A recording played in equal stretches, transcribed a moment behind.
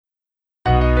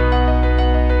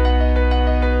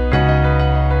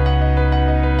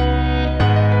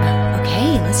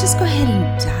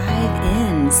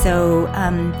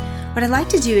what I'd like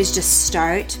to do is just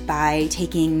start by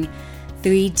taking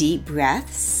 3 deep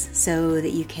breaths so that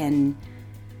you can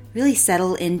really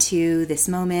settle into this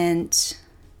moment.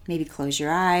 Maybe close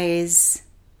your eyes.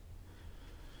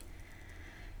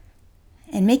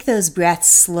 And make those breaths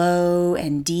slow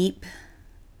and deep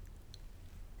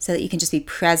so that you can just be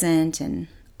present and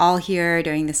all here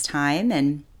during this time.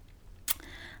 And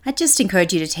I just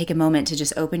encourage you to take a moment to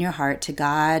just open your heart to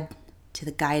God, to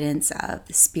the guidance of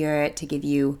the Spirit, to give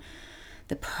you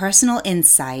the personal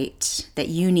insight that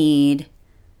you need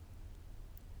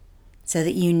so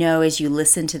that you know as you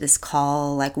listen to this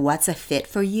call, like what's a fit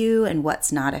for you and what's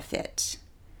not a fit.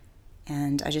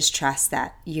 And I just trust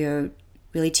that you're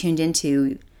really tuned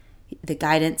into the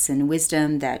guidance and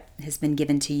wisdom that has been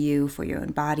given to you for your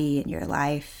own body and your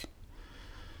life.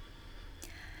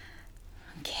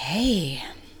 Okay.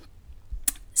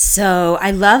 So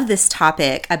I love this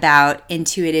topic about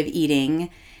intuitive eating,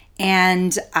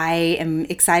 and I am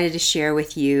excited to share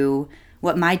with you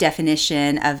what my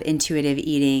definition of intuitive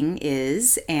eating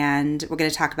is, and we're going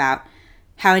to talk about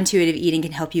how intuitive eating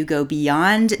can help you go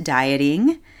beyond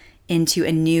dieting into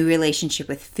a new relationship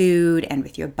with food and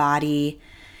with your body.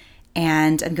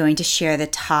 And I'm going to share the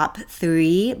top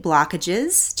 3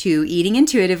 blockages to eating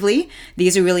intuitively.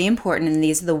 These are really important, and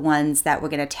these are the ones that we're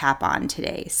going to tap on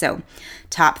today. So,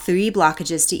 top 3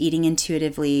 blockages to eating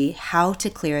intuitively, how to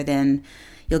clear them.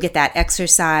 You'll get that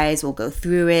exercise. We'll go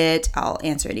through it. I'll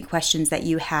answer any questions that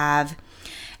you have.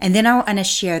 And then I'm going to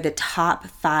share the top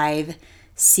 5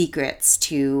 secrets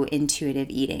to intuitive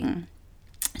eating.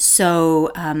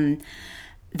 So,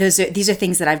 these are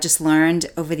things that I've just learned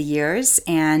over the years,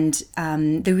 and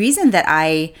the reason that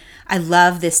I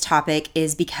love this topic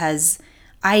is because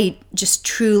I just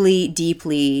truly,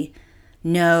 deeply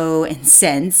know and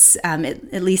sense,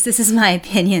 at least this is my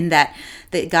opinion, that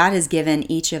God has given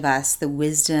each of us the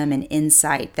wisdom and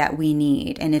insight that we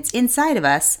need, and it's inside of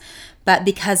us, but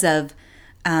because of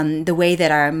the way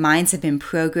that our minds have been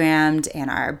programmed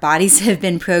and our bodies have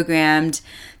been programmed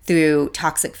through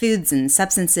toxic foods and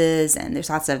substances, and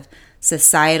there's lots of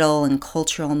societal and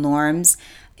cultural norms,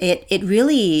 it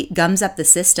really gums up the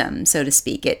system, so to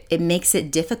speak. It makes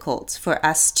it difficult for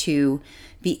us to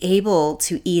be able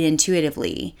to eat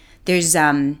intuitively. There's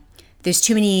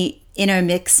too many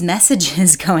intermixed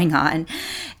messages going on,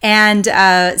 and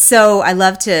so I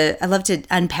love to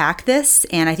unpack this,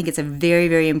 and I think it's a very,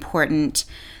 very important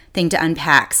thing to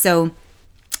unpack. So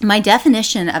my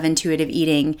definition of intuitive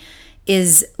eating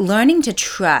is learning to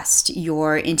trust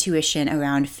your intuition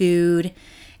around food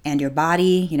and your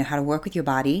body, how to work with your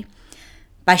body,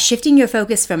 by shifting your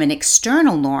focus from an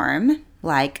external norm,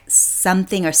 like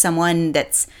something or someone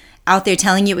that's out there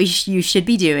telling you what you should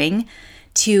be doing,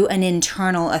 to an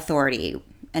internal authority,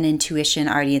 an intuition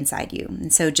already inside you.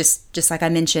 And so just like I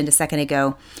mentioned a second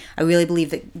ago, I really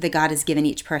believe that God has given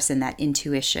each person that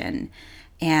intuition.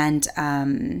 And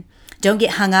don't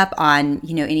get hung up on,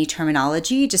 any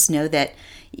terminology. Just know that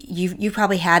you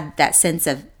probably had that sense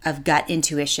of gut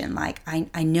intuition. Like,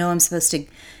 I know I'm supposed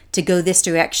to go this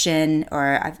direction,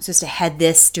 or I'm supposed to head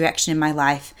this direction in my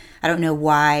life. I don't know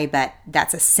why, but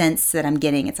that's a sense that I'm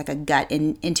getting. It's like a gut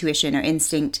intuition or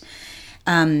instinct.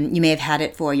 You may have had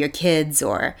it for your kids,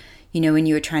 or, when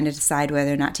you were trying to decide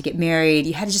whether or not to get married,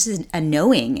 you had just a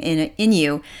knowing in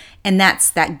you. And that's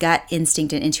that gut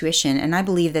instinct and intuition. And I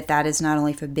believe that is not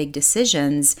only for big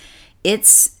decisions,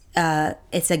 it's a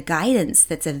guidance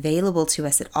that's available to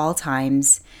us at all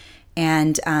times.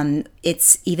 And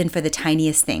it's even for the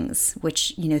tiniest things,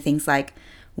 which, things like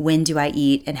when do I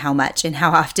eat and how much and how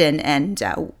often and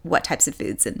what types of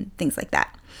foods and things like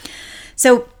that.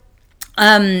 So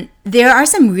there are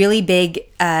some really big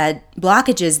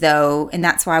blockages, though, and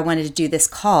that's why I wanted to do this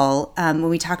call when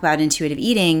we talk about intuitive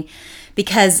eating,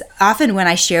 because often when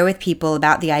I share with people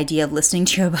about the idea of listening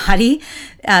to your body,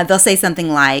 they'll say something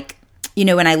like,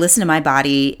 when I listen to my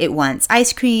body, it wants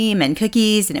ice cream and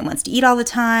cookies and it wants to eat all the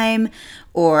time,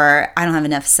 or I don't have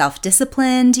enough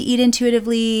self-discipline to eat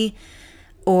intuitively,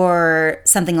 or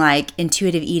something like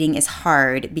intuitive eating is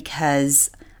hard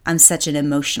because I'm such an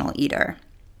emotional eater.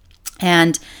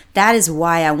 And that is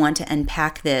why I want to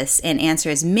unpack this and answer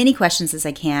as many questions as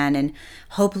I can and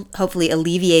hopefully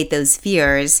alleviate those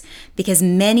fears, because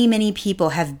many, many people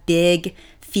have big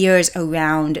fears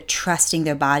around trusting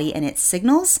their body and its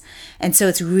signals. And so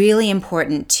it's really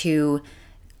important to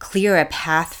clear a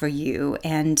path for you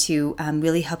and to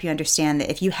really help you understand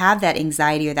that if you have that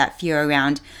anxiety or that fear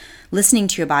around listening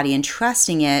to your body and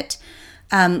trusting it,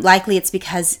 likely it's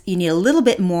because you need a little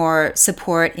bit more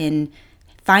support in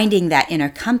finding that inner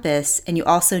compass, and you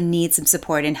also need some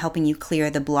support in helping you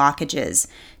clear the blockages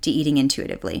to eating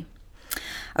intuitively.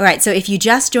 All right, so if you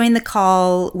just joined the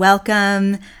call,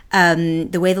 welcome.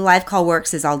 The way the live call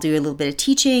works is I'll do a little bit of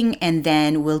teaching and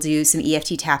then we'll do some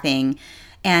EFT tapping.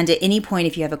 And at any point,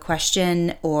 if you have a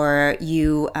question or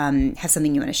you have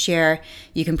something you want to share,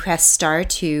 you can press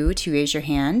 *2 to raise your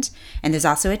hand. And there's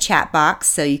also a chat box,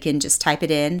 so you can just type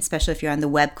it in, especially if you're on the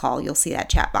web call, you'll see that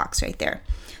chat box right there.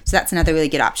 So that's another really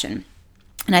good option.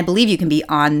 And I believe you can be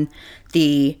on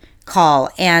the call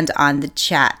and on the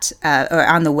chat or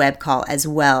on the web call as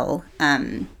well.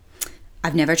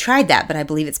 I've never tried that, but I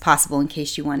believe it's possible in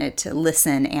case you wanted to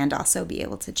listen and also be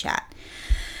able to chat.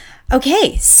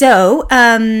 Okay, so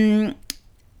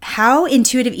how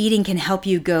intuitive eating can help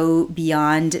you go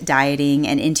beyond dieting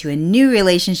and into a new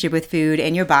relationship with food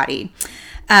and your body.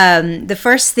 The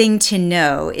first thing to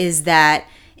know is that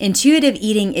intuitive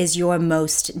eating is your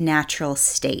most natural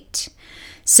state.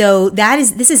 So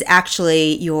this is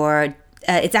actually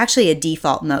it's actually a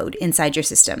default mode inside your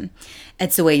system.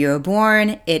 It's the way you were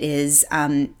born. It is,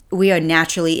 we are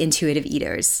naturally intuitive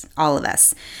eaters, all of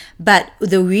us. But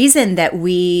the reason that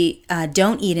we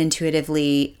don't eat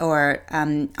intuitively or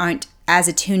aren't as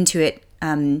attuned to it,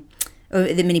 or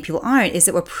that many people aren't, is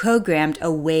that we're programmed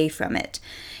away from it.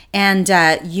 And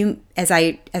as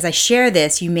I share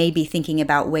this, you may be thinking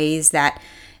about ways that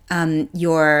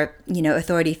your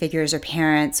authority figures or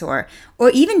parents or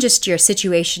even just your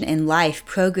situation in life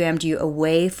programmed you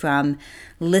away from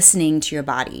listening to your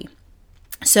body.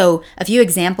 So a few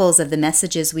examples of the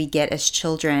messages we get as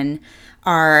children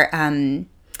are,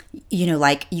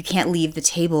 like you can't leave the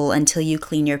table until you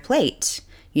clean your plate.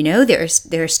 There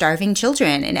are starving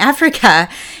children in Africa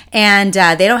and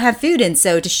they don't have food. And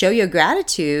so to show your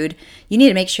gratitude, you need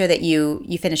to make sure that you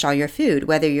finish all your food,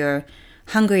 whether you're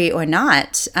hungry or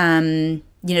not. It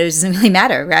doesn't really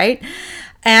matter, right?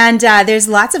 And there's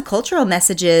lots of cultural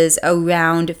messages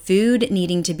around food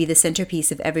needing to be the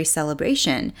centerpiece of every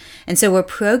celebration. And so we're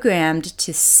programmed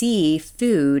to see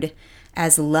food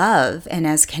as love and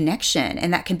as connection.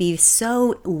 And that can be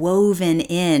so woven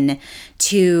in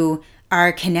to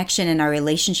our connection and our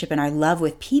relationship and our love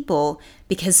with people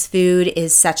because food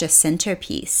is such a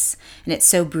centerpiece. And it's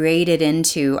so braided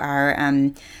into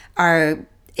our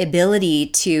ability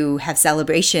to have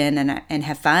celebration and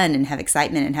have fun and have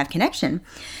excitement and have connection.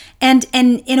 And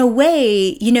in a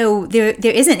way, there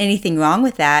isn't anything wrong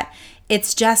with that.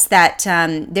 It's just that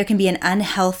there can be an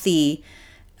unhealthy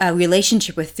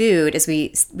relationship with food. As we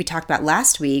talked about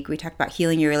last week, we talked about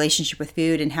healing your relationship with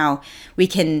food and how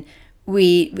we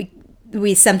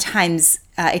sometimes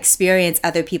experience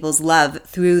other people's love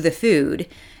through the food.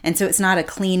 And so it's not a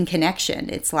clean connection.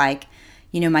 It's like,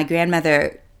 my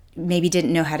grandmother maybe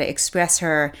didn't know how to express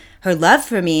her love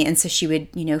for me, and so she would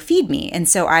feed me. And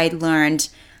so I learned,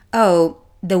 the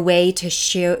way to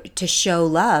show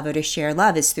love or to share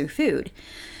love is through food.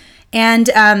 And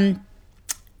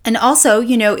also,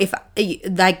 if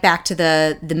like back to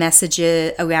the message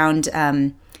around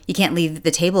you can't leave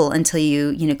the table until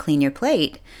you clean your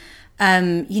plate.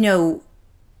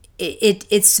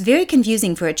 It's very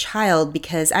confusing for a child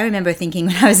because I remember thinking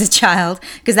when I was a child,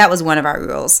 because that was one of our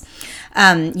rules.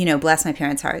 Bless my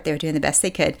parents' heart, they were doing the best they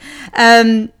could.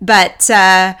 The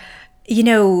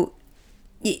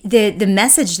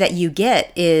message that you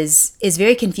get is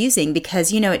very confusing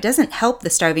because it doesn't help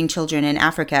the starving children in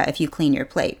Africa if you clean your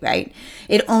plate, right?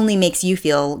 It only makes you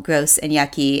feel gross and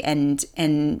yucky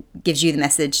and gives you the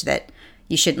message that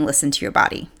you shouldn't listen to your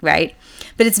body, right?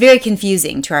 But it's very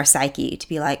confusing to our psyche to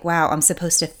be like, wow, I'm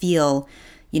supposed to feel,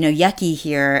 yucky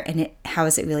here, and how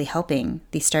is it really helping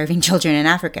these starving children in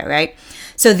Africa, right?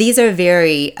 So these are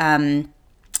very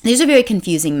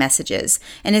confusing messages,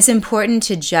 and it's important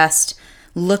to just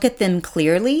look at them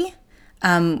clearly.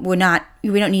 We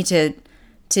don't need to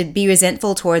be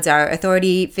resentful towards our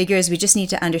authority figures. We just need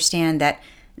to understand that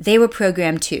they were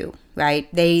programmed too, right?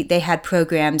 They had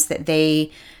programs that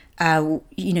they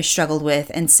struggled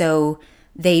with. And so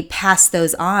they passed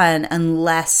those on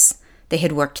unless they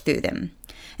had worked through them.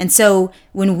 And so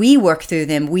when we work through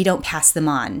them, we don't pass them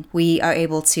on. We are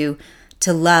able to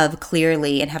love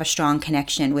clearly and have a strong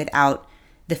connection without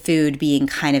the food being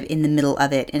kind of in the middle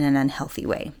of it in an unhealthy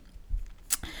way.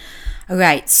 All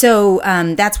right, so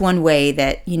that's one way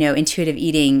that intuitive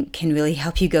eating can really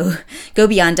help you go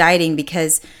beyond dieting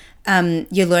because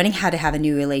you're learning how to have a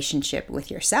new relationship with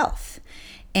yourself.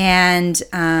 And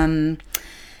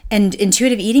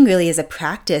intuitive eating really is a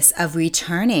practice of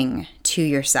returning to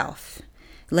yourself,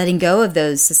 letting go of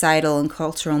those societal and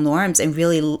cultural norms and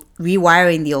really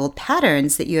rewiring the old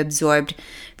patterns that you absorbed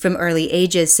from early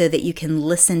ages so that you can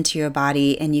listen to your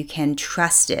body and you can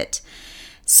trust it.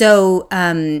 So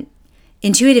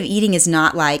intuitive eating is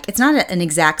not like, it's not an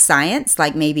exact science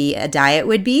like maybe a diet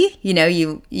would be.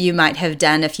 You might have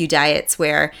done a few diets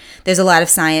where there's a lot of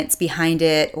science behind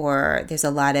it, or there's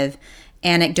a lot of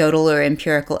anecdotal or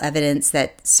empirical evidence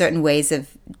that certain ways of,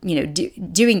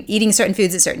 eating certain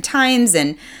foods at certain times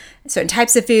and certain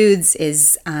types of foods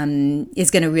is going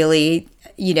to really,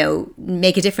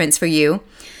 make a difference for you.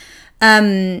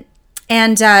 And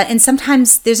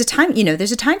sometimes there's a time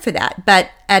for that. But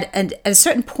at a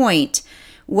certain point,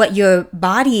 what your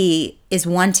body is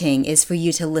wanting is for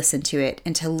you to listen to it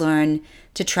and to learn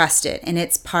to trust it. And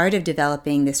it's part of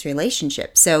developing this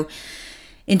relationship. So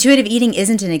intuitive eating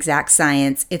isn't an exact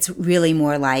science. It's really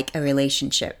more like a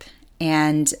relationship.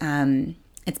 And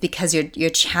it's because you're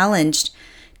challenged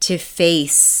to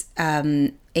face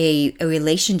a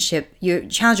relationship. You're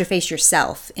challenged to face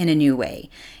yourself in a new way,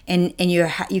 and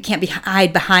you can't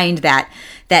hide behind that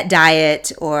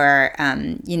diet, or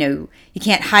you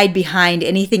can't hide behind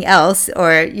anything else,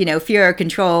 or fear or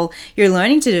control. You're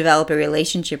learning to develop a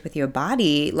relationship with your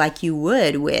body like you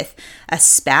would with a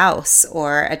spouse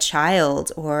or a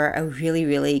child or a really,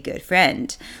 really good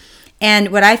friend.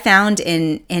 And what I found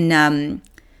in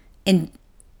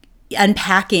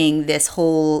unpacking this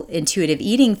whole intuitive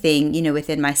eating thing,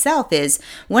 within myself, is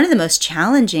one of the most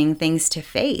challenging things to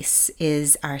face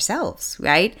is ourselves,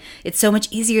 right? It's so much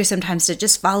easier sometimes to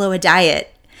just follow a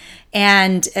diet.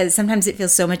 And sometimes it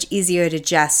feels so much easier to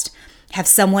just have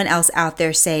someone else out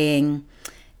there saying,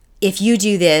 if you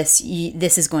do this,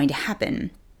 this is going to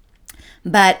happen.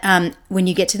 But when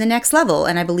you get to the next level,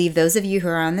 and I believe those of you who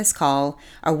are on this call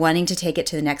are wanting to take it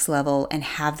to the next level and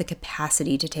have the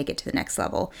capacity to take it to the next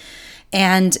level.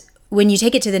 And when you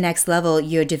take it to the next level,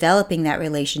 you're developing that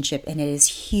relationship, and it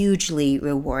is hugely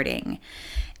rewarding.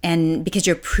 And because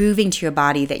you're proving to your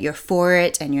body that you're for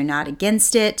it and you're not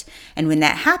against it. And when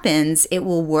that happens, it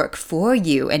will work for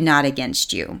you and not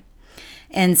against you.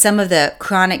 And some of the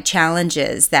chronic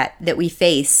challenges that we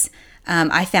face,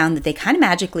 I found that they kind of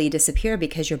magically disappear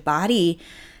because your body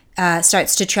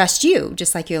starts to trust you,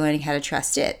 just like you're learning how to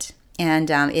trust it. And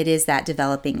it is that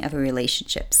developing of a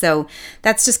relationship. So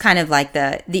that's just kind of like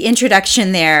the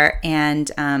introduction there.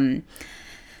 And I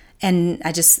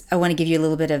want to give you a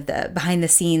little bit of the behind the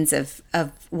scenes of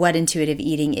what intuitive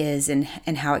eating is and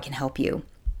how it can help you.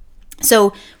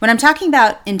 So when I'm talking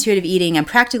about intuitive eating, I'm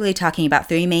practically talking about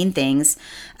three main things.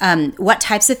 What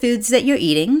types of foods that you're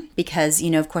eating, because,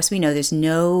 of course, we know there's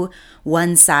no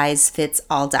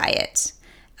one-size-fits-all diet.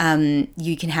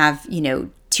 You can have,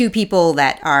 two people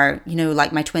that are,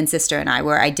 like my twin sister and I,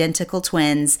 we're identical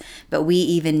twins, but we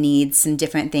even need some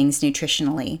different things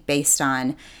nutritionally based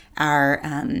on our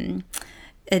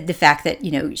the fact that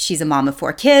she's a mom of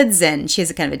 4 kids and she has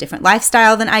a kind of a different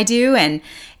lifestyle than I do,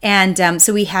 and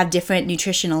so we have different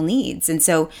nutritional needs. And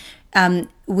so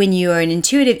when you're an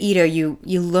intuitive eater, you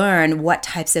learn what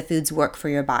types of foods work for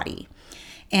your body,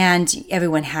 and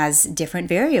everyone has different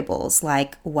variables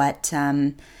like what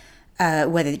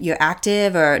whether you're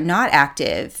active or not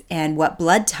active, and what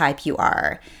blood type you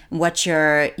are, what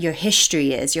your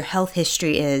history is, your health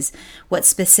history is, what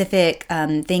specific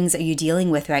things are you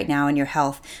dealing with right now in your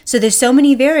health. So there's so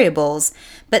many variables,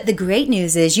 but the great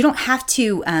news is you don't have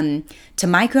to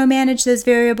micromanage those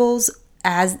variables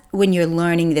as when you're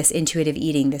learning this intuitive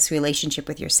eating, this relationship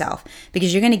with yourself,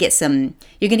 because you're going to get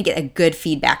a good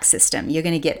feedback system. You're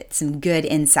going to get some good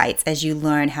insights as you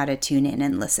learn how to tune in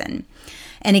and listen.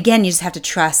 And again, you just have to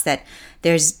trust that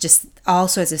there's just all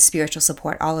sorts of spiritual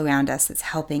support all around us that's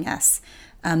helping us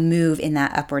move in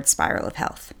that upward spiral of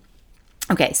health.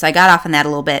 Okay, so I got off on that a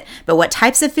little bit, but what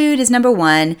types of food is number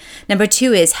one. Number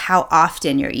two is how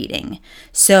often you're eating.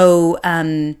 So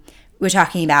we're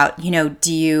talking about,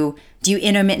 do you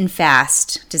intermittent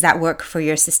fast? Does that work for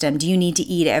your system? Do you need to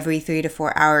eat every 3 to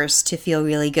 4 hours to feel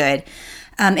really good?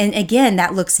 And again,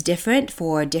 that looks different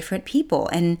for different people.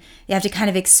 And you have to kind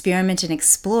of experiment and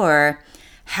explore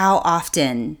how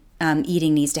often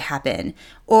eating needs to happen.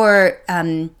 Or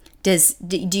is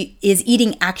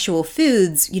eating actual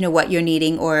foods, what you're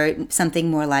needing, or something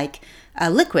more like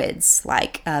liquids,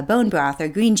 like bone broth or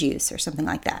green juice or something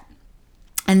like that.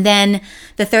 And then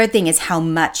the third thing is how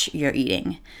much you're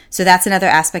eating. So that's another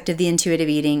aspect of the intuitive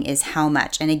eating, is how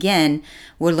much. And again,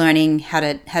 we're learning how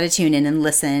to tune in and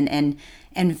listen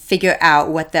and figure out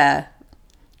what the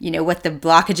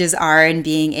blockages are, and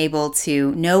being able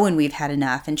to know when we've had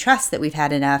enough and trust that we've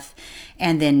had enough,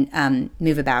 and then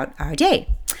move about our day.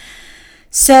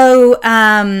 So,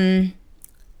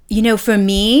 for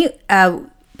me,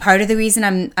 part of the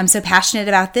reason I'm so passionate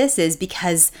about this is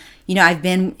because, I've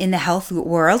been in the health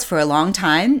world for a long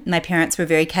time. My parents were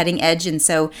very cutting edge, and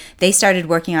so they started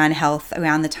working on health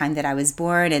around the time that I was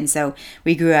born. And so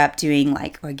we grew up doing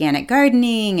like organic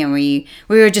gardening, and we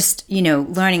were just,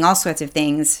 learning all sorts of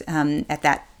things at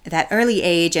that early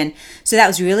age. And so that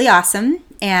was really awesome.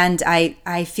 And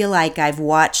I feel like I've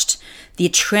watched the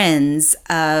trends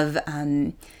of,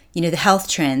 the health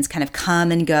trends kind of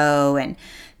come and go, and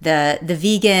the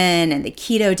vegan and the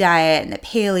keto diet and the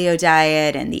paleo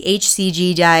diet and the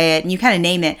HCG diet, and you kind of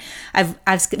name it. I've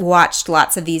watched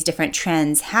lots of these different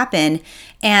trends happen,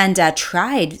 and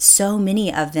tried so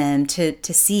many of them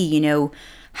to see,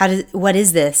 what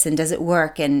is this, and does it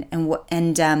work,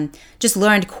 and just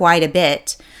learned quite a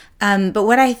bit. But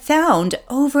what I found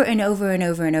over and over and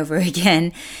over and over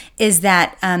again is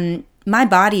that my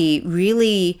body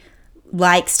really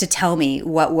likes to tell me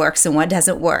what works and what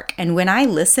doesn't work. And when I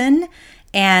listen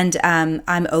and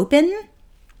I'm open,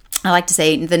 I like to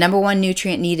say the number one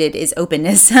nutrient needed is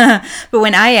openness. But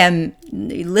when I am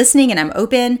listening and I'm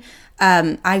open,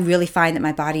 I really find that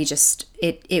my body just,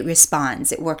 it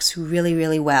responds. It works really,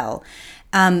 really well.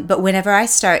 But whenever I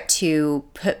start to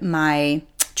put my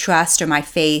trust or my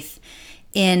faith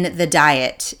in the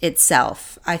diet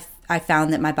itself, I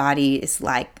found that my body is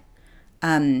like,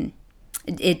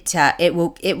 it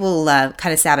will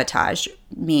kind of sabotage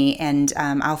me, and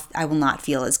I will not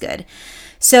feel as good.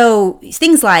 So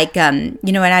things like and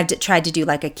I've tried to do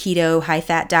like a keto high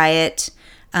fat diet,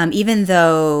 even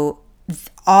though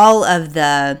all of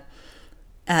the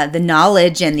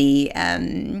knowledge and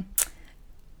the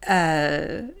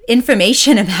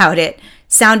information about it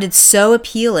sounded so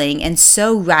appealing and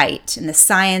so right, and the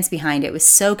science behind it was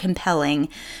so compelling.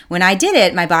 When I did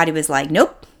it, my body was like,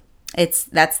 nope. That's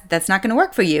not going to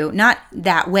work for you. Not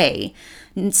that way.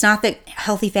 It's not that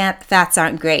healthy fats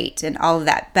aren't great and all of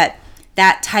that, but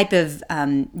that type of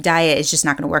diet is just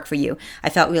not going to work for you. I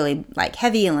felt really like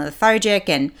heavy and lethargic,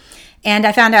 and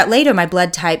I found out later my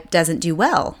blood type doesn't do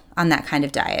well on that kind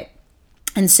of diet.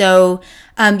 And so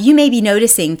you may be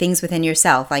noticing things within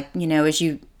yourself, like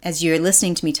as you're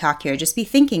listening to me talk here, just be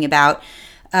thinking about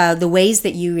the ways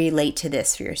that you relate to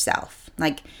this for yourself,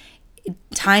 like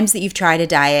times that you've tried a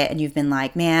diet and you've been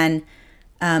like, man,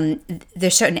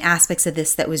 there's certain aspects of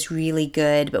this that was really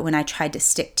good, but when I tried to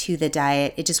stick to the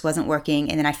diet, it just wasn't working.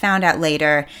 And then I found out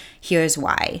later, here's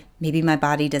why. Maybe my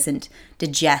body doesn't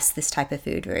digest this type of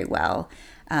food very well.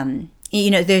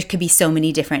 There could be so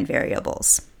many different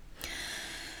variables.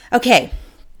 Okay,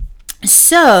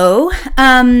 so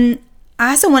I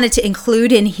also wanted to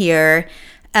include in here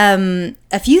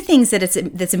a few things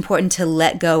that's important to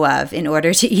let go of in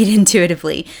order to eat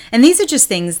intuitively. And these are just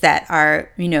things that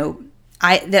are,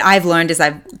 that I've learned as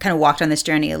I've kind of walked on this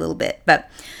journey a little bit. But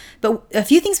a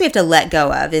few things we have to let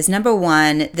go of is, number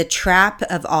one, the trap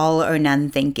of all or none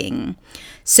thinking.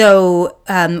 So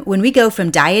when we go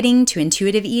from dieting to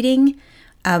intuitive eating,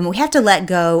 we have to let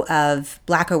go of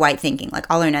black or white thinking, like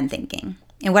all or none thinking.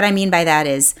 And what I mean by that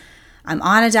is, I'm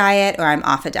on a diet or I'm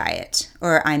off a diet,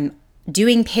 or I'm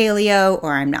doing paleo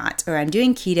or I'm not, or I'm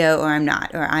doing keto or I'm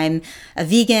not, or I'm a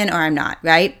vegan or I'm not,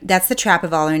 right? That's the trap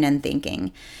of all or none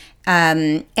thinking.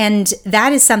 And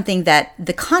that is something that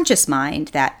the conscious mind,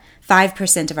 that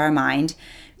 5% of our mind,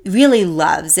 really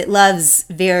loves. It loves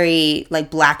very like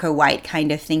black or white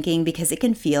kind of thinking because it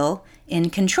can feel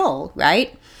in control,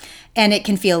 right? And it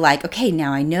can feel like, okay,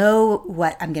 now I know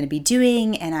what I'm going to be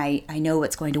doing, and I know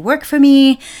what's going to work for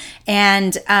me.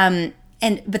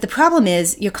 But the problem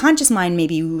is your conscious mind may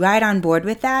be right on board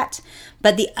with that,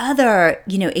 but the other,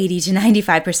 80 to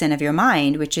 95% of your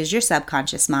mind, which is your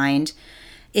subconscious mind,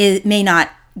 may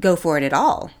not go for it at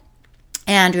all.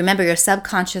 And remember, your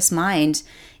subconscious mind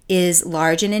is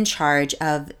large and in charge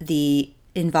of the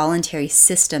involuntary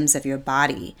systems of your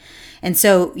body. And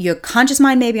so your conscious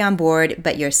mind may be on board,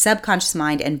 but your subconscious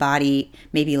mind and body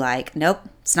may be like, nope,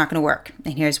 it's not going to work.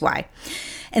 And here's why.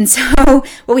 And so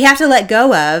what we have to let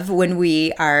go of when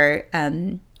we are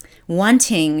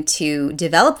wanting to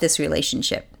develop this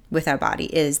relationship with our body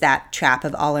is that trap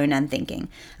of all or none thinking.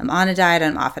 I'm on a diet,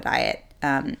 I'm off a diet.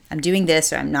 I'm doing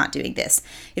this or I'm not doing this.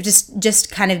 You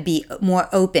just kind of be more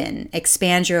open,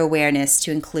 expand your awareness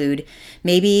to include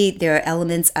maybe there are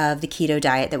elements of the keto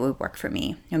diet that would work for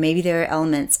me, or maybe there are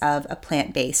elements of a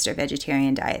plant-based or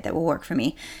vegetarian diet that will work for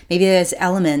me. Maybe there's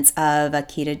elements of a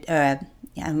keto,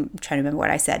 I'm trying to remember what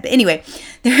I said, but anyway,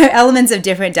 there are elements of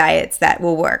different diets that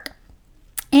will work.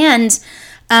 And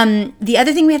the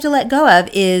other thing we have to let go of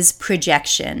is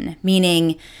projection,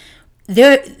 meaning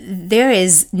there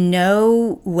is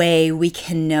no way we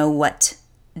can know what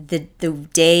the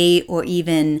day or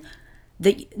even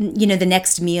the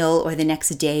next meal or the next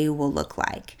day will look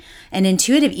like. And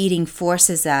intuitive eating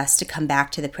forces us to come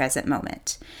back to the present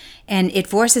moment. And it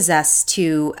forces us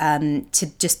to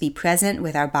just be present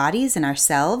with our bodies and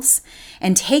ourselves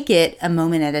and take it a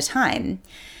moment at a time.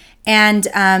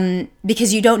 And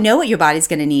because you don't know what your body's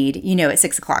going to need, at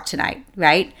 6 o'clock tonight,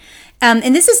 right?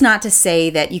 And this is not to say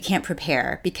that you can't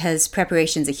prepare, because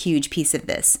preparation is a huge piece of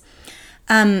this.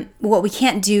 What we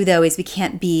can't do, though, is we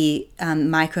can't be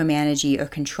micromanagey or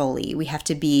controlly. We have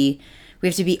to be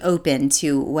open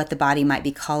to what the body might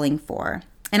be calling for.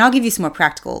 And I'll give you some more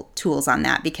practical tools on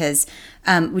that, because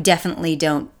we definitely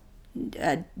don't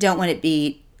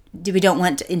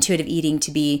want intuitive eating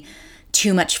to be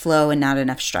too much flow and not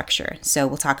enough structure. So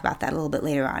we'll talk about that a little bit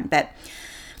later on. But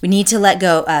we need to let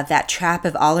go of that trap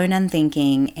of all or none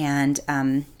thinking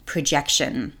and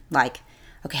projection. Like,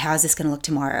 okay, how is this going to look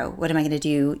tomorrow? What am I going to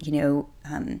do,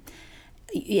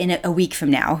 in a week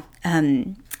from now?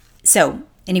 So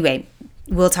anyway,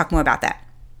 we'll talk more about that.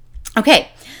 Okay.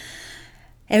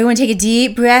 Everyone take a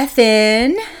deep breath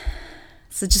in.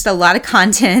 So just a lot of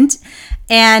content.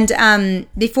 And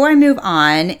before I move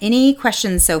on, any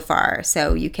questions so far?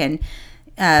 So you can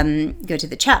go to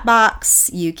the chat box.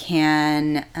 You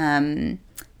can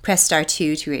press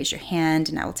 *2 to raise your hand,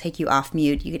 and I will take you off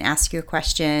mute. You can ask your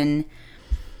question.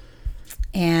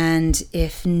 And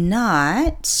if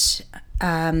not,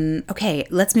 okay,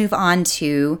 let's move on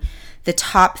to the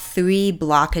top 3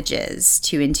 blockages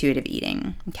to intuitive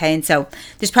eating. Okay, and so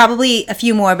there's probably a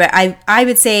few more, but I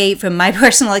would say from my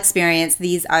personal experience,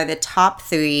 these are the top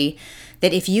 3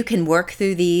 that if you can work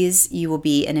through these, you will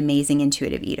be an amazing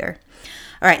intuitive eater.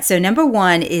 All right, so number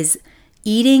 1 is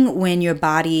eating when your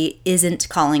body isn't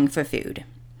calling for food.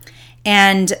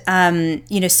 And,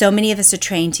 so many of us are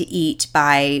trained to eat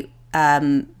by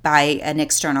an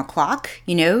external clock.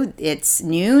 It's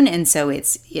noon, and so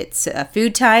it's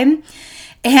food time.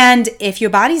 And if your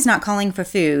body's not calling for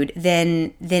food,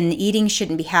 then eating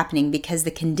shouldn't be happening, because the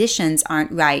conditions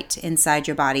aren't right inside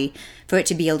your body for it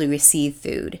to be able to receive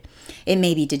food. It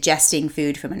may be digesting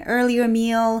food from an earlier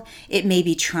meal. It may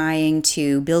be trying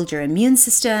to build your immune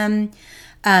system.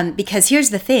 Because here's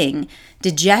the thing,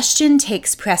 digestion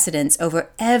takes precedence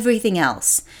over everything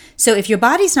else. So if your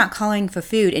body's not calling for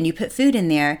food and you put food in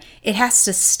there, it has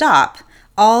to stop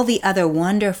all the other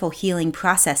wonderful healing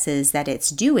processes that it's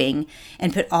doing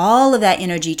and put all of that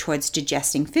energy towards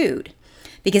digesting food,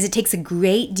 because it takes a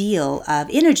great deal of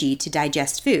energy to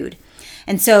digest food.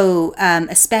 And so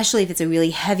especially if it's a really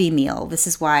heavy meal, this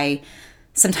is why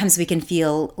sometimes we can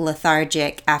feel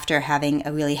lethargic after having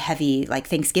a really heavy, like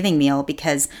Thanksgiving meal,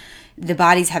 because the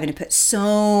body's having to put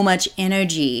so much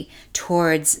energy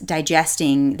towards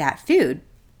digesting that food.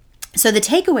 So the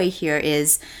takeaway here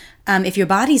is, if your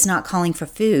body's not calling for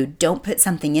food, don't put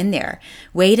something in there.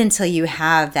 Wait until you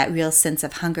have that real sense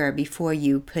of hunger before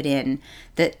you put in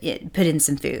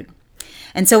some food.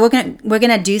 And so we're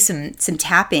gonna do some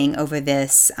tapping over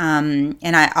this, and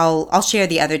I'll share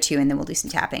the other 2, and then we'll do some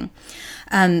tapping.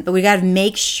 But we got to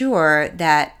make sure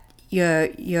that your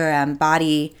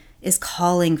body is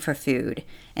calling for food,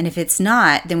 and if it's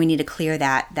not, then we need to clear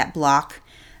that block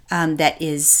that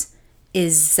is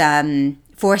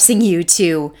forcing you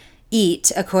to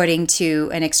eat according to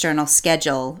an external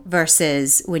schedule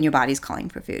versus when your body's calling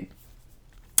for food.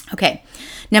 Okay,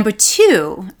 number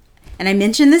 2, and I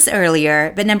mentioned this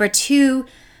earlier, but number 2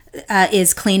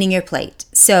 is cleaning your plate.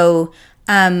 So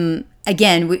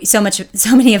again, so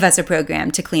many of us are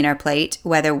programmed to clean our plate,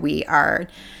 whether we are,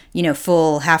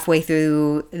 full halfway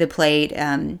through the plate.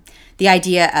 The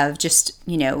idea of just,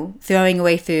 throwing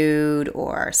away food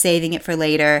or saving it for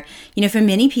later, for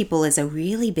many people is a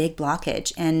really big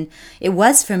blockage. And it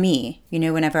was for me,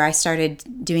 whenever I started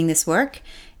doing this work,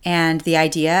 and the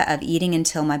idea of eating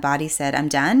until my body said, I'm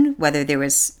done, whether there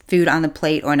was food on the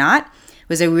plate or not,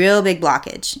 was a real big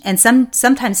blockage. And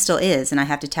sometimes still is, and I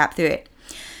have to tap through it.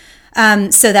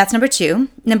 So that's number 2.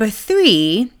 Number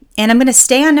 3, and I'm going to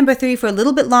stay on number 3 for a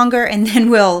little bit longer, and then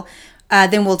we'll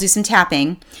do some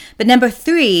tapping. But number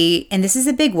 3, and this is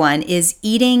a big one, is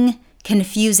eating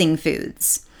confusing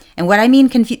foods. And what I mean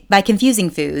by confusing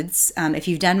foods, if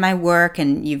you've done my work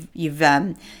and you've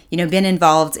been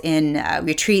involved in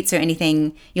retreats or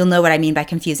anything, you'll know what I mean by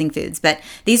confusing foods. But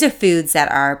these are foods that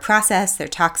are processed, they're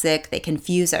toxic, they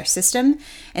confuse our system.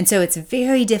 And so it's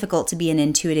very difficult to be an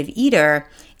intuitive eater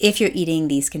if you're eating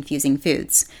these confusing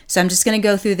foods. So I'm just going to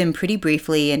go through them pretty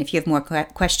briefly, and if you have more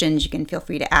questions, you can feel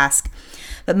free to ask.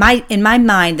 But in my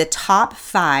mind, the top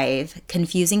 5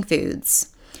 confusing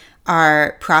foods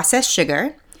are processed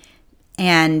sugar.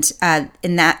 And that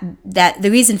the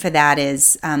reason for that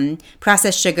is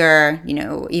processed sugar,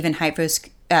 even high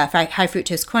high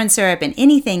fructose corn syrup, and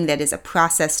anything that is a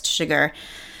processed sugar,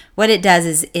 what it does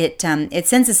is it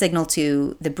sends a signal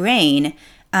to the brain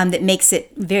that makes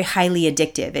it very highly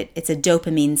addictive. It's a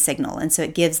dopamine signal, and so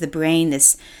it gives the brain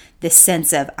this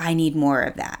sense of, I need more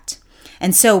of that.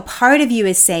 And so part of you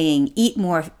is saying, eat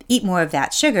more of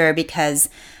that sugar, because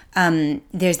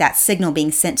there's that signal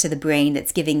being sent to the brain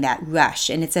that's giving that rush,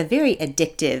 and it's a very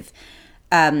addictive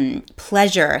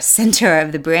pleasure center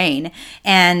of the brain,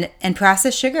 and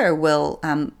processed sugar will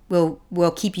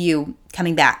keep you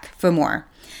coming back for more,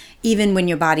 even when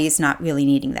your body is not really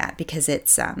needing that, because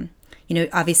it's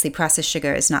obviously processed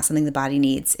sugar is not something the body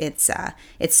needs. It's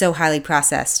so highly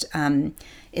processed,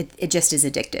 it just is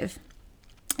addictive.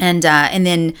 And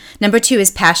then number 2 is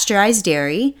pasteurized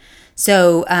dairy.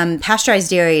 So pasteurized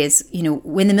dairy is,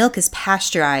 when the milk is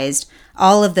pasteurized,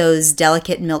 all of those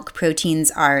delicate milk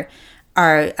proteins are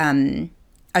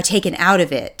taken out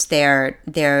of it. They're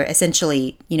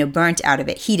essentially, burnt out of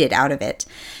it, heated out of it.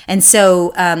 And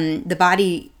so the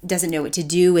body doesn't know what to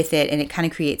do with it, and it kind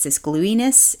of creates this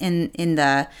gluiness in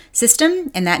the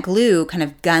system, and that glue kind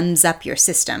of gums up your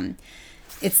system.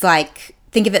 It's like,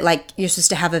 think of it like you're supposed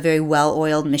to have a very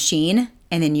well-oiled machine,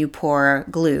 and then you pour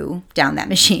glue down that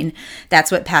machine.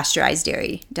 That's what pasteurized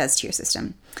dairy does to your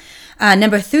system.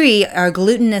 Number 3 are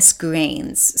glutinous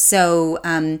grains. So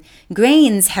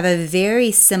grains have a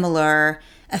very similar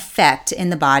effect in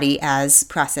the body as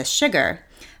processed sugar,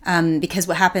 because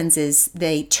what happens is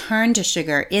they turn to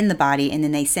sugar in the body, and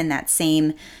then they send that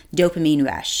same dopamine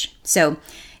rush. So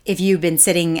if you've been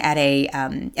sitting at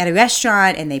a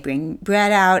restaurant and they bring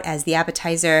bread out as the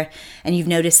appetizer, and you've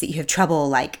noticed that you have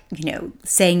trouble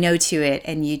saying no to it,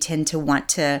 and you tend to want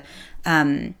to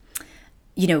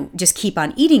just keep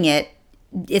on eating it,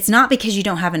 it's not because you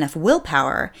don't have enough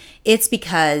willpower. It's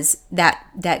because that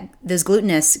those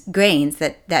glutinous grains,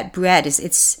 that bread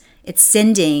it's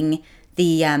sending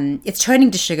it's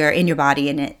turning to sugar in your body,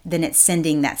 and then it's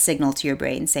sending that signal to your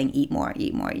brain saying, eat more,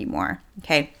 eat more, eat more.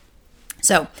 Okay.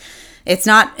 So it's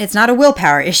not a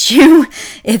willpower issue.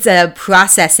 It's a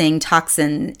processing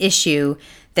toxin issue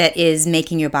that is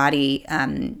making your body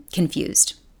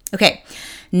confused. Okay.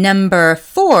 Number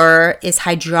 4 is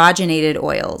hydrogenated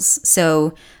oils.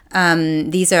 So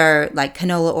these are like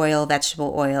canola oil,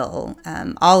 vegetable oil,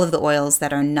 all of the oils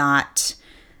that are not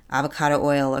avocado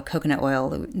oil or coconut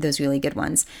oil, those really good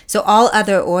ones. So all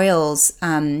other oils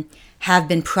have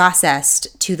been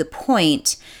processed to the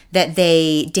point that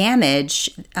they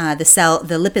damage the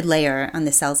lipid layer on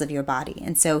the cells of your body.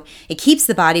 And so it keeps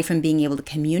the body from being able to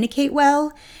communicate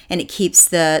well, and it keeps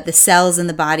the cells in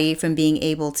the body from being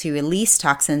able to release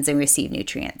toxins and receive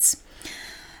nutrients.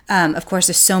 Of course,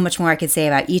 there's so much more I could say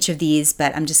about each of these,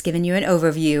 but I'm just giving you an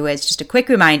overview as just a quick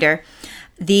reminder.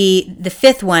 The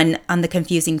 5th one on the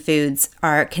confusing foods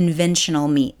are conventional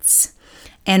meats.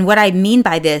 And what I mean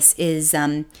by this is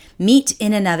meat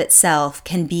in and of itself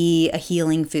can be a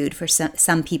healing food for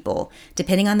some people,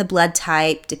 depending on the blood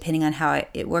type, depending on how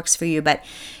it works for you. But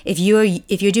if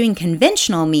you're doing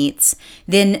conventional meats,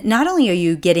 then not only are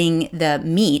you getting the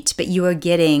meat, but you are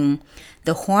getting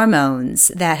the hormones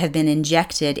that have been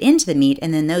injected into the meat,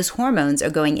 and then those hormones are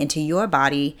going into your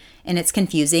body, and it's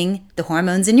confusing the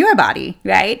hormones in your body,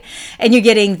 right? And you're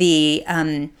getting the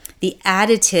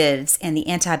additives and the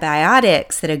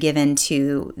antibiotics that are given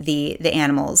to the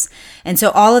animals. And so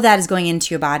all of that is going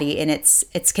into your body, and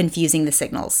it's confusing the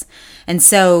signals. And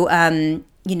so,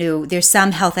 there's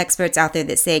some health experts out there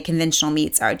that say conventional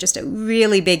meats are just a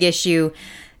really big issue.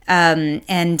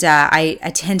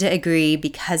 I tend to agree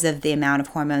because of the amount of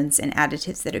hormones and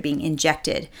additives that are being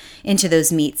injected into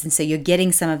those meats. And so you're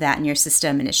getting some of that in your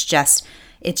system, and it's just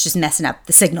messing up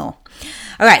the signal.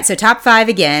 All right, so top 5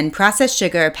 again: processed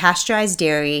sugar, pasteurized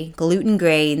dairy, gluten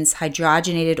grains,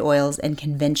 hydrogenated oils, and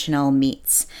conventional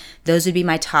meats. Those would be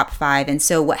my top 5. And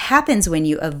so what happens when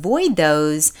you avoid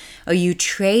those, or you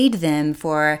trade them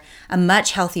for a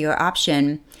much healthier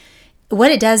option,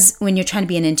 what it does when you're trying to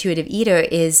be an intuitive eater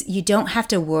is you don't have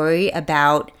to worry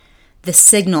about the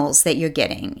signals that you're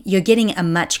getting. You're getting a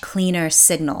much cleaner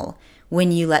signal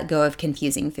when you let go of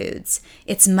confusing foods.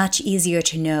 It's much easier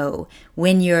to know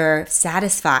when you're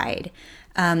satisfied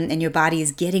and your body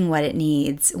is getting what it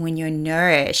needs, when you're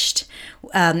nourished.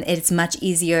 It's much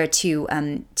easier to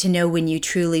know when you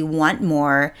truly want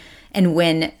more, and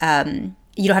when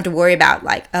you don't have to worry about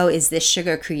is this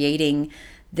sugar creating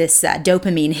this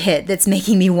dopamine hit that's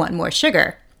making me want more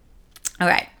sugar. All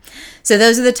right. So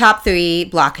those are the top 3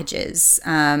 blockages.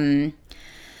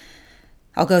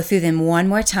 I'll go through them one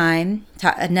more time.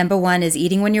 Number 1 is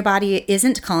eating when your body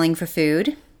isn't calling for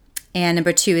food. And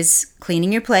number 2 is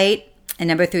cleaning your plate. And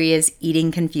number 3 is eating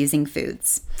confusing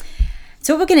foods.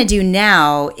 So what we're going to do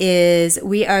now is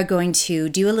we are going to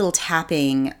do a little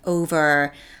tapping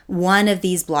over one of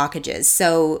these blockages.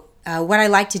 So what I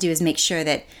like to do is make sure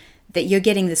that you're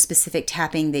getting the specific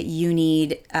tapping that you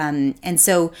need. And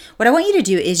so what I want you to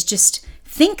do is just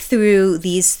think through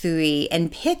these three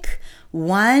and pick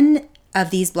one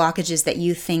of these blockages that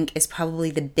you think is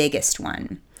probably the biggest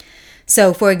one.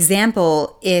 So for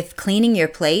example, if cleaning your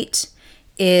plate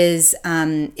is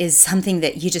something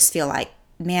that you just feel like,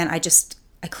 man, I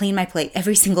clean my plate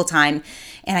every single time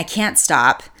and I can't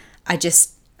stop. I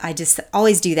just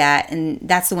always do that, and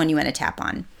that's the one you want to tap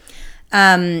on.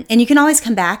 And you can always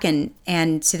come back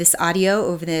and to this audio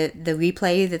over the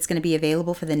replay that's going to be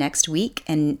available for the next week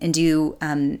and do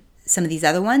some of these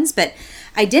other ones. But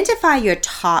identify your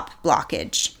top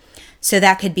blockage. So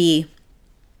that could be,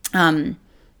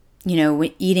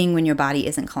 eating when your body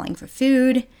isn't calling for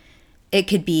food. It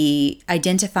could be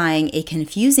identifying a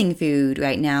confusing food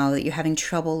right now that you're having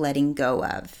trouble letting go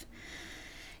of.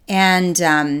 And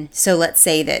so let's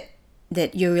say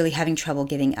that you're really having trouble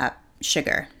giving up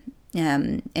sugar.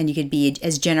 And you could be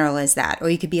as general as that, or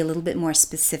you could be a little bit more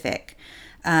specific.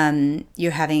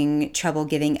 You're having trouble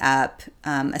giving up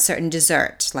a certain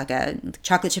dessert, like a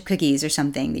chocolate chip cookies or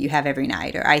something that you have every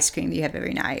night, or ice cream that you have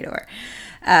every night. Or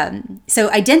so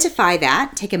identify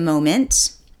that. Take a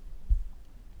moment.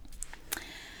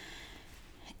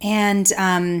 And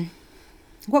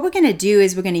what we're going to do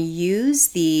is we're going to use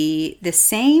the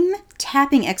same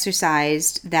tapping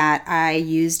exercise that I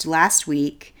used last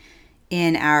week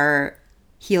in our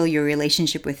Heal Your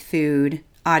Relationship with Food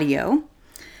audio.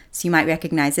 So you might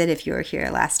recognize it if you were here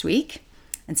last week.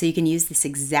 And so you can use this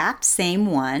exact same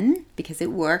one because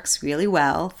it works really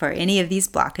well for any of these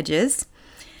blockages.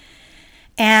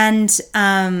 And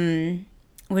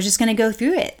we're just going to go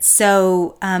through it.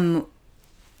 So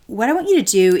what I want you to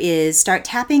do is start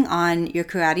tapping on your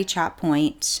karate chop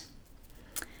point.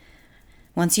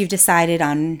 Once you've decided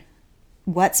on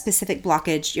what specific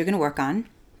blockage you're going to work on,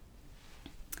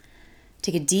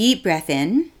 take a deep breath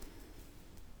in.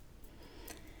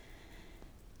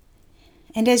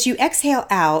 And as you exhale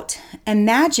out,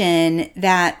 imagine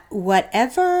that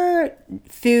whatever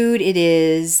food it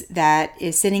is that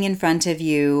is sitting in front of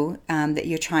you that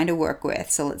you're trying to work with.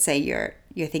 So let's say you're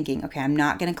thinking, okay, I'm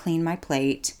not going to clean my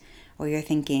plate. Or you're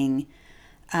thinking,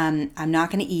 I'm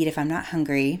not going to eat if I'm not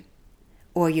hungry.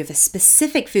 Or you have a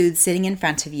specific food sitting in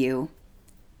front of you.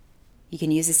 You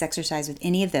can use this exercise with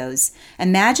any of those.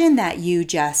 Imagine that you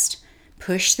just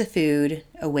push the food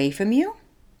away from you.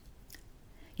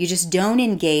 You just don't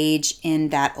engage in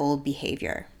that old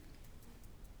behavior.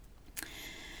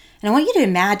 And I want you to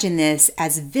imagine this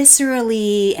as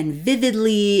viscerally and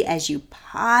vividly as you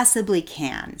possibly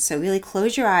can. So really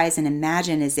close your eyes and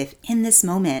imagine as if in this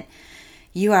moment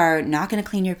you are not going to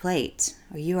clean your plate,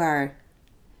 or you're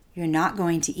not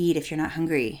going to eat if you're not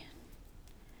hungry,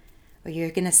 or you're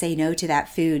going to say no to that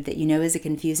food that you know is a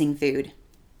confusing food.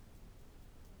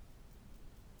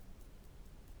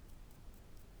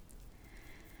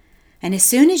 And as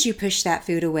soon as you push that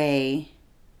food away,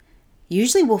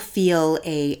 usually we'll feel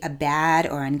a bad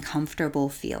or uncomfortable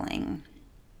feeling.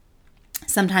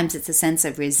 Sometimes it's a sense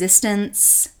of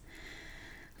resistance,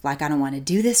 like I don't want to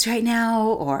do this right now,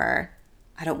 or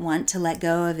I don't want to let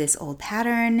go of this old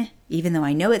pattern, even though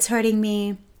I know it's hurting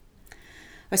me.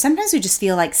 Or sometimes we just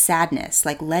feel like sadness,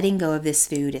 like letting go of this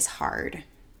food is hard.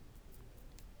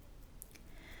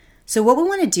 So what we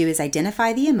want to do is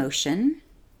identify the emotion,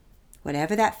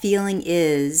 whatever that feeling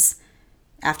is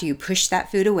after you push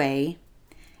that food away,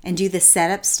 and do the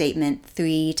setup statement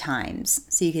 3 times.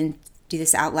 So you can do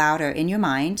this out loud or in your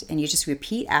mind, and you just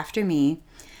repeat after me.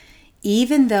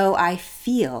 Even though I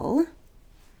feel,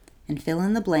 and fill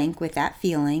in the blank with that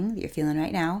feeling that you're feeling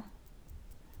right now,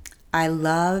 I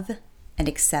love and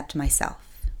accept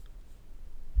myself.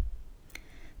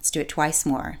 Let's do it twice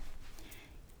more.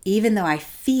 Even though I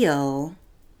feel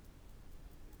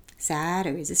sad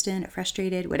or resistant or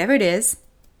frustrated, whatever it is,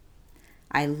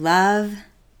 I love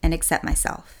and accept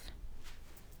myself.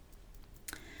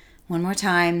 One more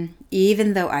time.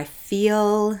 Even though I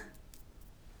feel,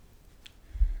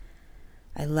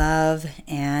 I love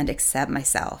and accept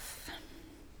myself.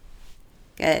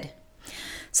 Good.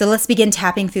 So let's begin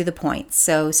tapping through the points.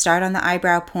 So start on the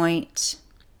eyebrow point.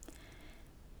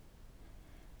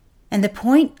 And the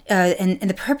point, and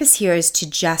the purpose here is to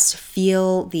just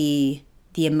feel the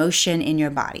emotion in your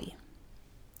body.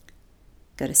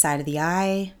 Go to side of the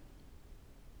eye.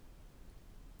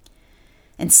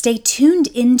 And stay tuned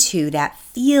into that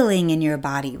feeling in your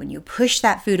body when you push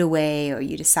that food away, or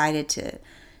you decided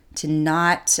to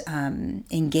not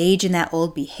engage in that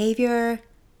old behavior.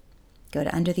 Go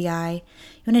to under the eye.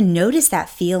 You want to notice that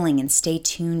feeling and stay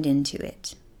tuned into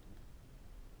it.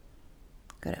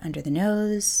 Go to under the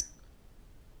nose.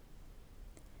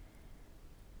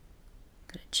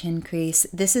 Go to chin crease.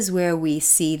 This is where we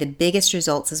see the biggest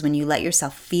results, is when you let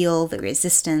yourself feel the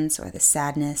resistance or the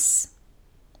sadness.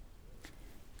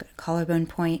 Go to collarbone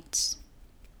point.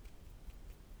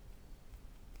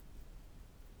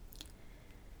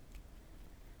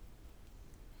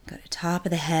 Go to top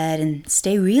of the head and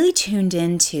stay really tuned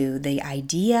into the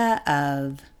idea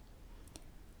of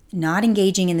not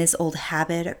engaging in this old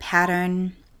habit or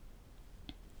pattern.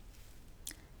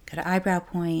 Go to eyebrow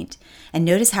point and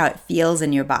notice how it feels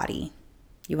in your body.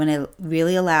 You want to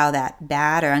really allow that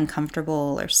bad or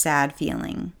uncomfortable or sad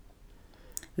feeling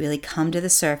really come to the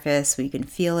surface where you can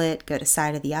feel it. Go to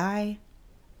side of the eye.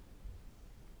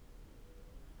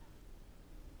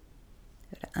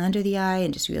 Go to under the eye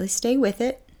and just really stay with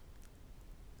it.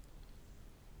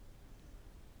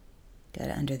 Go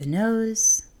to under the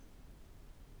nose.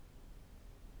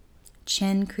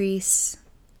 Chin crease.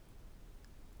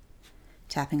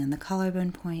 Tapping on the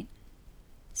collarbone point.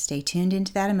 Stay tuned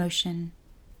into that emotion.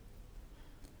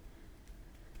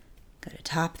 Go to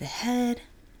top of the head.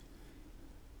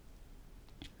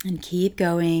 And keep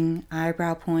going,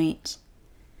 eyebrow point.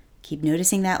 Keep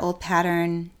noticing that old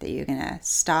pattern, that you're going to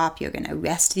stop. You're going to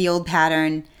rest the old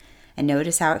pattern and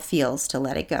notice how it feels to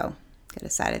let it go. Go to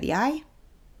side of the eye.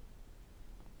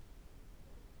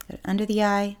 Go to under the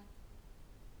eye.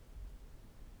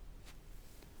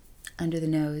 Under the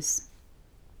nose.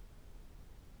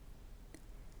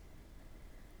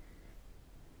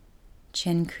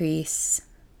 Chin crease.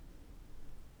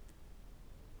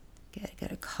 Good. Go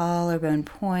to collarbone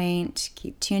point.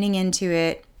 Keep tuning into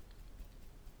it.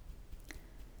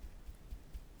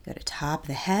 Go to top of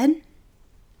the head.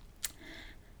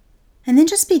 And then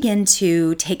just begin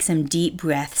to take some deep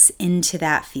breaths into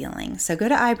that feeling. So go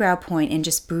to eyebrow point and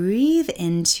just breathe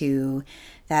into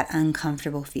that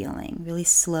uncomfortable feeling. Really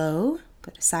slow.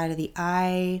 Go to side of the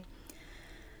eye.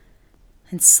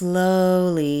 And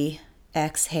slowly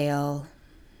exhale.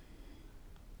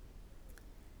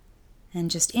 And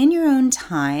just in your own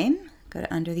time, go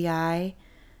to under the eye.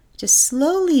 Just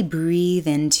slowly breathe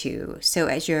into. So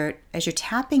as you're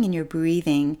tapping and you're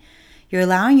breathing, you're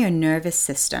allowing your nervous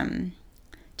system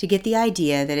to get the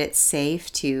idea that it's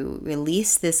safe to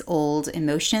release this old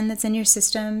emotion that's in your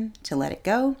system, to let it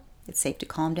go. It's safe to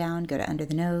calm down. Go to under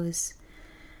the nose.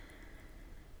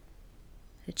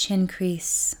 The chin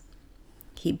crease.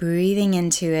 Keep breathing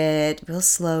into it. Real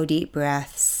slow, deep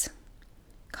breaths.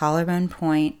 Collarbone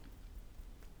point.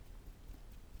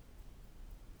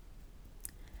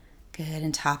 Good.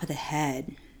 And top of the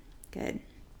head. Good.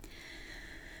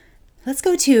 Let's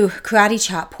go to karate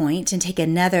chop point and take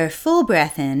another full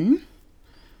breath in.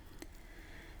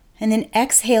 And then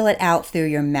exhale it out through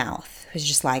your mouth. It's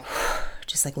just like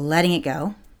letting it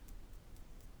go.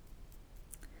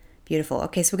 Beautiful.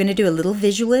 Okay, so we're going to do a little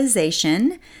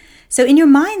visualization. So in your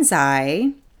mind's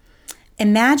eye,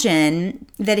 imagine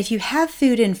that if you have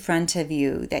food in front of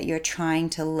you that you're trying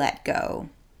to let go.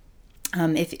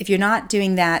 If you're not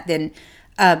doing that, then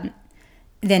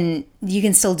you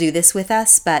can still do this with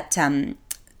us, but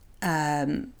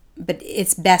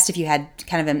it's best if you had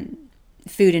kind of a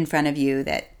food in front of you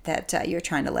that you're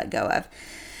trying to let go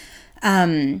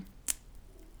of.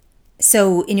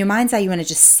 So in your mind's eye, you want to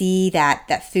just see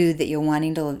that food that you're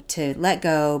wanting to let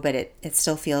go, but it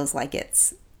still feels like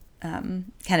it's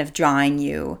kind of drawing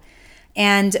you.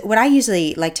 And what I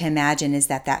usually like to imagine is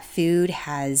that food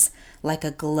has like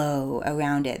a glow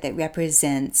around it that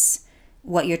represents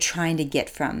what you're trying to get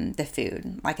from the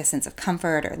food, like a sense of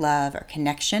comfort or love or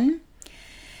connection.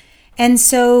 And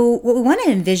so what we want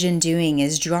to envision doing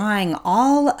is drawing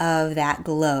all of that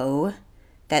glow,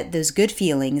 those good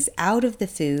feelings out of the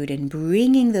food and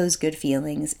bringing those good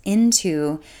feelings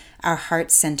into our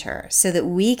heart center so that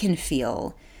we can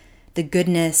feel the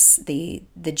goodness, the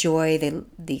joy,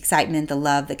 the excitement, the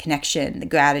love, the connection, the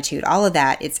gratitude, all of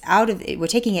that. We're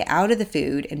taking it out of the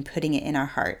food and putting it in our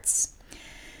hearts.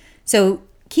 So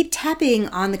keep tapping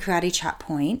on the karate chop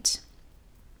point.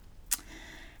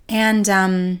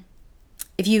 And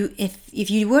if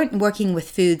you weren't working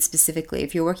with food specifically,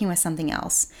 if you're working with something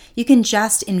else, you can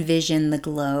just envision the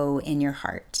glow in your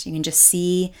heart. You can just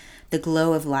see the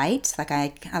glow of light. Like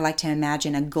I like to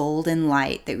imagine a golden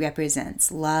light that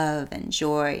represents love and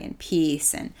joy and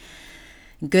peace and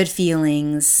good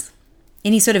feelings.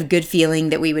 Any sort of good feeling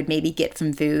that we would maybe get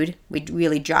from food, we'd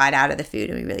really draw it out of the food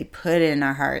and we really put it in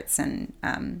our hearts and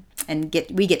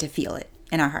we get to feel it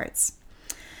in our hearts.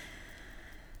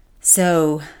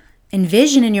 So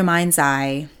envision in your mind's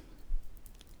eye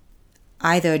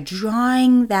either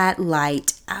drawing that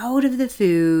light out of the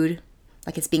food,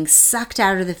 like it's being sucked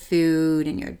out of the food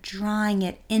and you're drawing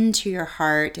it into your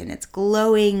heart and it's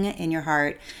glowing in your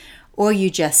heart, or you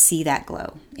just see that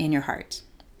glow in your heart.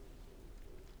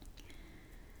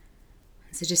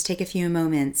 So just take a few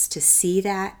moments to see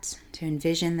that, to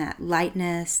envision that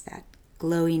lightness, that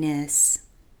glowiness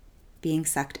being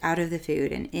sucked out of the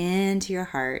food and into your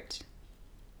heart.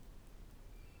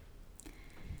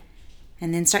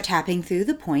 And then start tapping through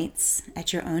the points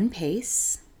at your own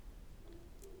pace.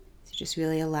 So just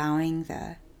really allowing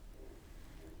the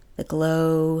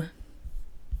glow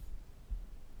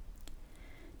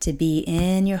to be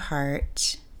in your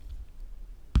heart.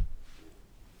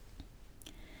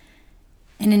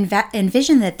 And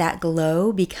envision that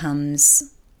glow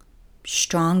becomes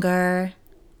stronger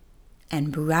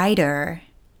and brighter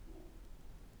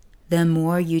the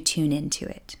more you tune into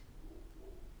it.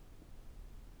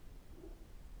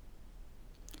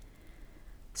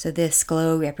 So this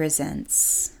glow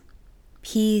represents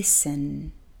peace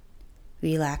and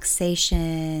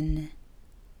relaxation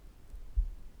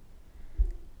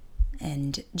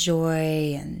and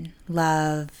joy and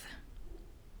love.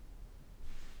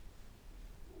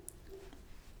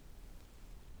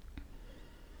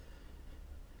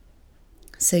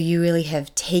 So you really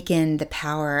have taken the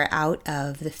power out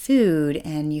of the food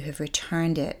and you have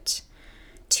returned it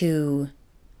to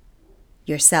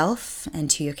yourself and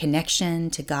to your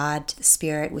connection to God, to the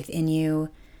Spirit within you.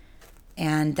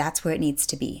 And that's where it needs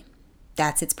to be.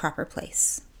 That's its proper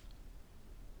place.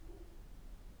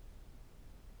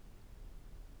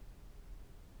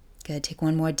 Good. Take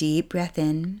one more deep breath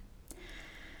in.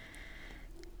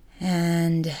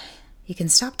 And you can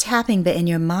stop tapping, but in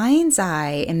your mind's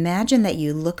eye, imagine that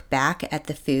you look back at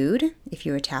the food. If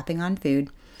you were tapping on food,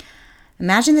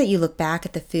 imagine that you look back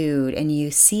at the food and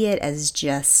you see it as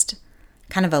just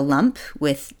kind of a lump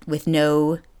with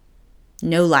no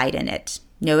light in it,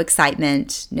 no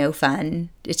excitement, no fun.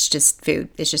 It's just food.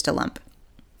 It's just a lump.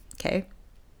 Okay?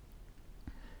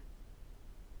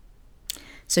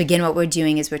 So again, what we're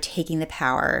doing is we're taking the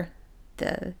power,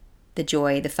 the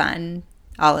joy, the fun,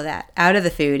 all of that out of the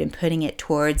food and putting it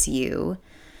towards you,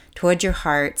 towards your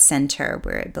heart center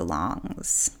where it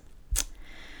belongs.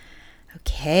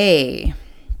 Okay.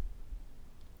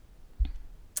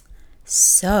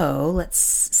 So let's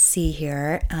see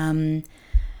here.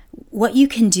 What you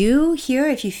can do here,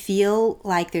 if you feel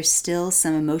like there's still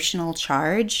some emotional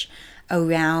charge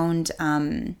around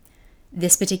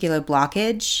this particular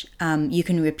blockage, you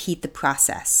can repeat the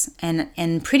process.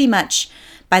 And pretty much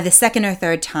by the second or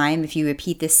third time, if you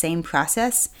repeat this same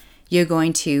process, you're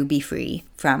going to be free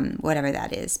from whatever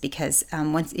that is. Because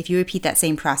if you repeat that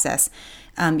same process,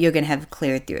 you're going to have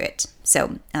cleared through it.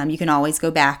 So you can always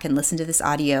go back and listen to this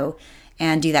audio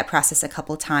and do that process a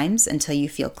couple times until you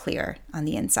feel clear on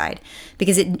the inside.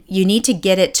 Because you need to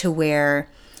get it to where,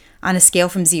 on a scale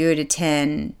from 0 to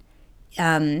 10,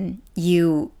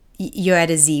 you're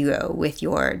at a 0 with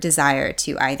your desire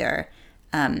to either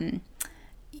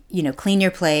clean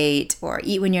your plate or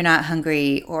eat when you're not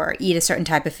hungry or eat a certain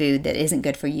type of food that isn't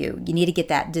good for you. You need to get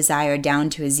that desire down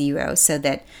to a 0 so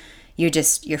that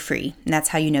you're free. And that's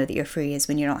how you know that you're free, is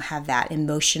when you don't have that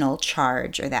emotional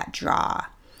charge or that draw.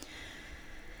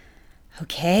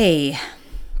 Okay.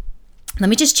 Let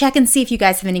me just check and see if you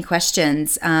guys have any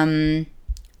questions.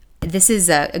 This is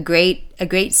a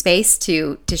great space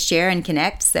to share and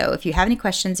connect. So if you have any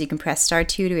questions, you can press *2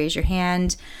 to raise your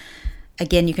hand.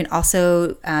 Again, you can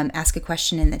also ask a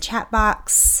question in the chat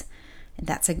box.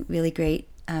 That's a really great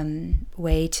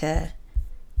way to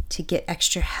get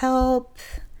extra help.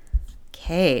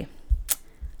 Okay,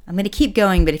 I'm going to keep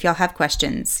going, but if y'all have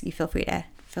questions, you feel free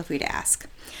to ask.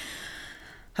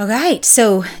 All right,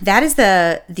 so that is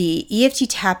the EFT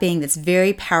tapping that's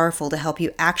very powerful to help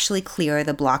you actually clear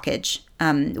the blockage,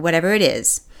 whatever it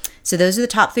is. So those are the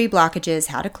top 3 blockages,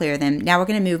 how to clear them. Now we're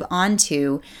going to move on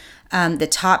to the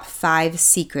top 5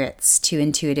 secrets to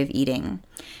intuitive eating.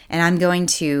 And I'm going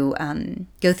to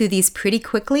go through these pretty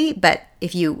quickly, but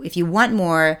if you want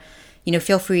more,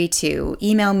 feel free to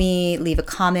email me, leave a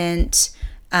comment,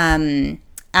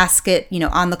 ask it,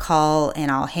 on the call, and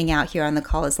I'll hang out here on the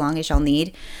call as long as y'all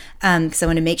need, because I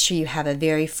want to make sure you have a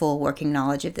very full working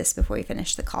knowledge of this before you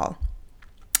finish the call.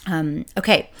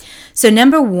 Okay, so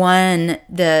number one,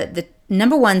 the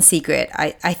number one secret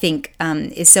I think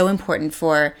is so important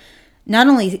for not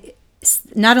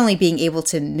only being able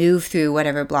to move through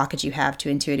whatever blockage you have to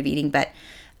intuitive eating, but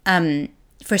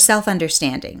for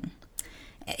self-understanding.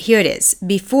 Here it is.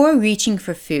 Before reaching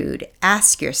for food,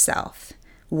 ask yourself,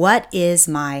 what is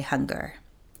my hunger?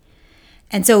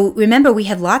 And so remember, we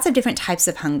have lots of different types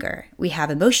of hunger. We have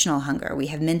emotional hunger, we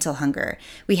have mental hunger,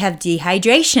 we have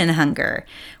dehydration hunger,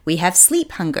 we have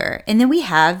sleep hunger, and then we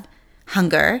have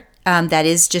hunger that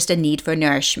is just a need for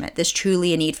nourishment. There's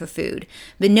truly a need for food.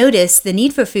 But notice the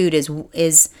need for food is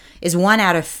 1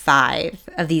 out of 5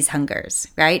 of these hungers,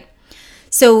 right?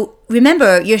 So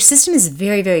remember, your system is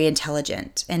very, very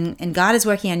intelligent, and God is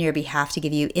working on your behalf to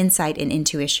give you insight and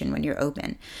intuition when you're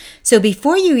open. So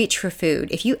before you reach for food,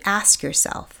 if you ask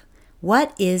yourself,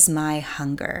 what is my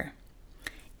hunger?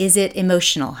 Is it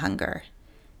emotional hunger?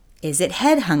 Is it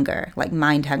head hunger, like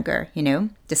mind hunger,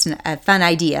 just a fun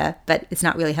idea, but it's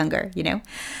not really hunger, Is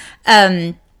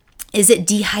it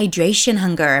dehydration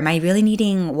hunger? Am I really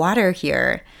needing water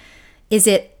here? Is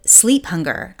it sleep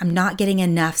hunger? I'm not getting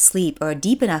enough sleep or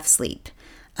deep enough sleep.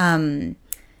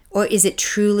 Or is it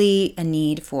truly a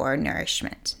need for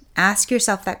nourishment? Ask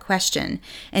yourself that question.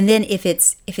 And then if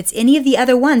it's any of the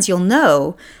other ones, you'll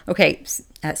know, okay,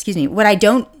 what I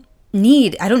don't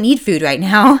need food right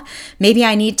now. Maybe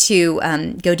I need to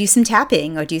go do some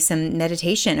tapping or do some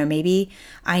meditation, or maybe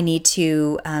I need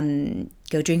to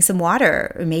go drink some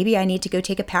water, or maybe I need to go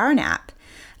take a power nap.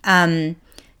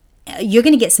 You're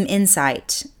going to get some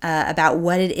insight about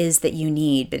what it is that you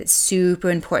need, but it's super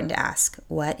important to ask,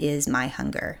 what is my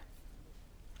hunger?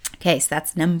 Okay, so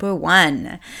that's number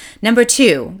 1. Number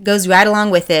 2 goes right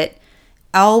along with it.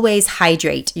 Always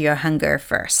hydrate your hunger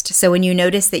first. So when you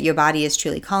notice that your body is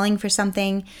truly calling for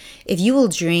something, if you will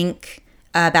drink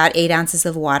about 8 ounces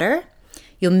of water,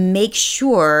 you'll make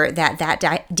sure that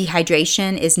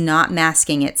dehydration is not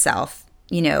masking itself,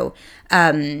 or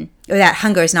that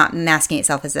hunger is not masking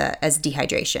itself as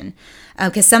dehydration.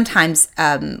 Because sometimes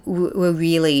we're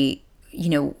really,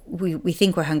 we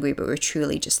think we're hungry, but we're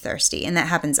truly just thirsty. And that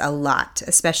happens a lot,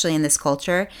 especially in this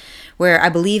culture where I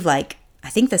believe, I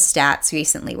think the stats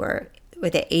recently were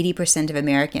that 80% of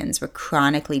Americans were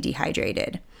chronically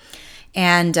dehydrated.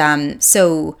 And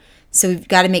so we've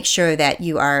got to make sure that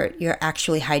you're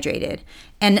actually hydrated.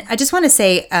 And I just want to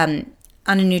say, on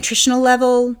a nutritional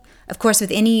level, of course,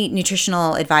 with any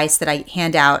nutritional advice that I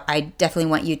hand out, I definitely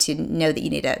want you to know that you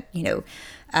need to,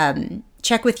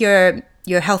 check with your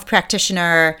health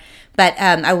practitioner. But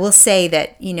I will say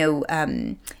that,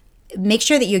 make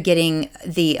sure that you're getting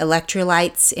the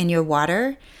electrolytes in your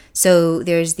water. So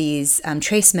there's these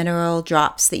trace mineral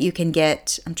drops that you can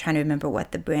get. I'm trying to remember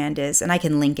what the brand is, and I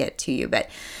can link it to you. But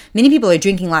many people are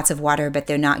drinking lots of water, but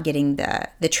they're not getting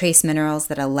the trace minerals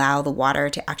that allow the water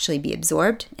to actually be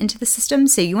absorbed into the system.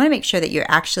 So you want to make sure that you're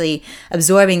actually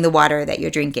absorbing the water that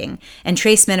you're drinking. And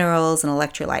trace minerals and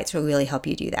electrolytes will really help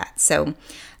you do that. So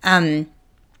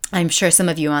I'm sure some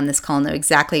of you on this call know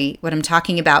exactly what I'm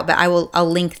talking about, but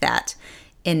I'll link that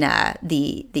in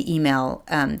the email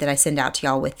that I send out to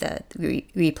y'all with the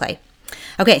replay.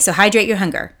 Okay, so hydrate your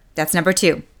hunger. That's number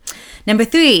 2. Number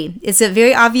 3 is a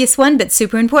very obvious one, but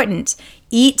super important.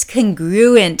 Eat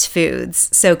congruent foods.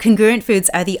 So congruent foods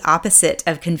are the opposite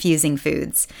of confusing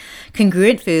foods.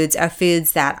 Congruent foods are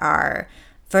foods that are,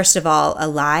 first of all,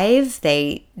 alive.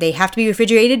 They have to be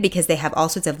refrigerated because they have all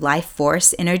sorts of life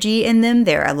force energy in them.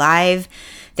 They're alive.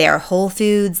 They are whole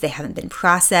foods. They haven't been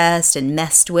processed and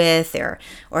messed with. They're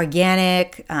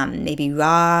organic, maybe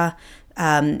raw.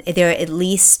 They're at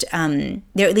least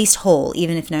whole,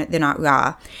 even if they're not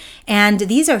raw. And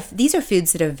these are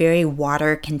foods that are very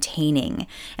water containing.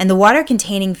 And the water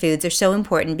containing foods are so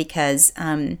important because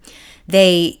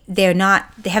they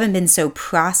haven't been so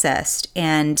processed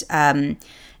and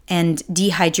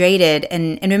dehydrated.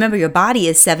 And remember, your body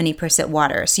is 70%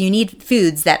 water. So you need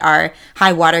foods that are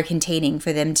high water containing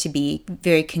for them to be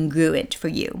very congruent for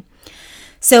you.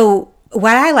 So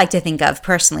what I like to think of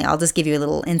personally, I'll just give you a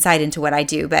little insight into what I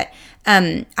do, but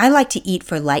I like to eat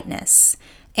for lightness.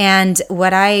 And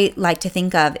what I like to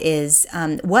think of is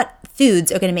what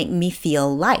foods are going to make me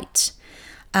feel light.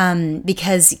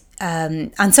 Because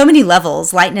on so many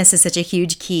levels, lightness is such a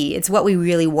huge key. It's what we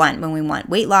really want when we want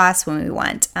weight loss, when we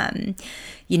want,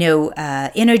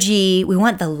 energy. We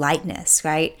want the lightness,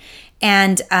 right?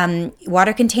 And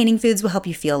water-containing foods will help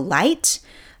you feel light.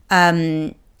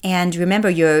 And remember,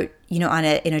 on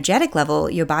an energetic level,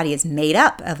 your body is made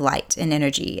up of light and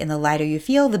energy. And the lighter you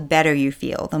feel, the better you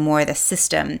feel, the more the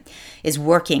system is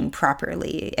working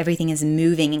properly. Everything is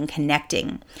moving and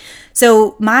connecting.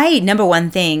 So my number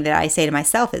one thing that I say to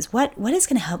myself is, what is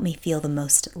going to help me feel the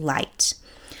most light?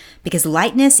 Because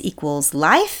lightness equals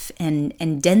life,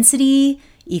 and density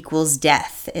equals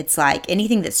death. It's like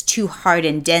anything that's too hard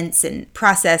and dense and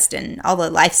processed and all the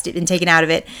life's been taken out of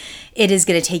it, it is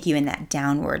going to take you in that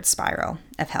downward spiral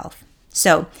of health.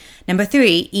 So, number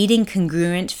 3, eating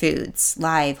congruent foods,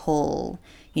 live, whole,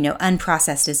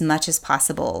 unprocessed as much as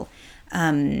possible,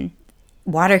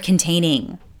 water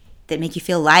containing, that make you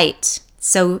feel light.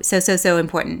 So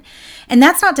important. And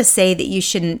that's not to say that you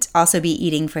shouldn't also be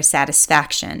eating for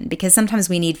satisfaction, because sometimes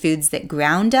we need foods that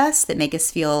ground us, that make us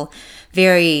feel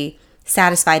very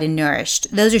satisfied and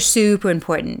nourished. Those are super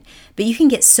important. But you can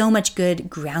get so much good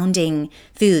grounding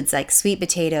foods like sweet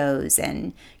potatoes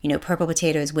and, purple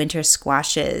potatoes, winter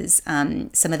squashes,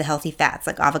 some of the healthy fats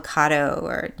like avocado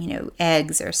or,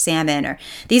 eggs or salmon, or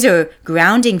these are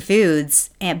grounding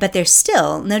foods, but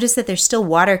notice that they're still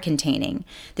water containing.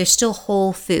 They're still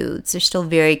whole foods. They're still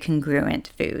very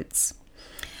congruent foods.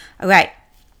 All right.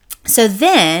 So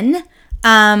then,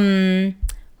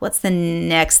 what's the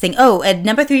next thing? Oh,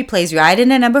 number 3 plays right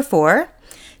into number 4.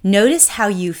 Notice how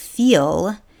you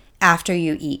feel after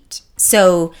you eat.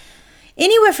 So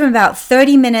anywhere from about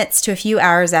 30 minutes to a few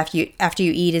hours after you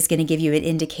eat is going to give you an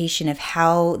indication of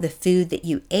how the food that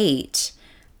you ate,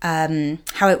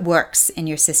 how it works in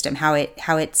your system, how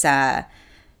it's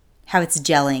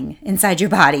gelling inside your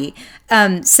body.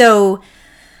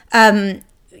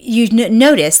 You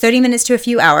notice 30 minutes to a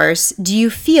few hours. Do you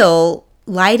feel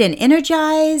light and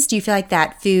energized? Do you feel like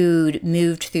that food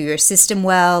moved through your system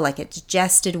well, like it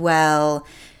digested well?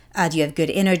 Do you have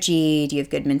good energy? Do you have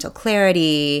good mental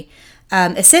clarity?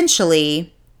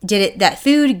 Essentially, did that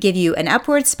food give you an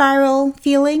upward spiral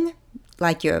feeling,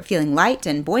 like you're feeling light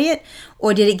and buoyant,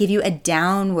 or did it give you a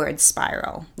downward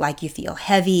spiral, like you feel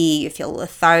heavy, you feel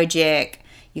lethargic,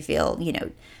 you feel,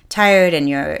 tired, and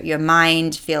your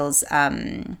mind feels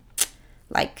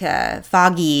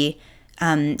foggy?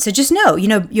 So just know,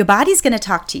 your body's going to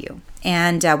talk to you.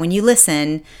 And when you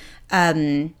listen,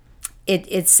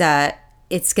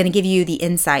 it's going to give you the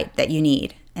insight that you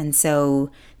need. And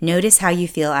so notice how you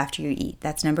feel after you eat.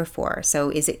 That's number 4. So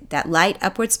is it that light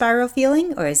upward spiral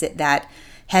feeling, or is it that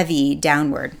heavy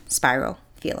downward spiral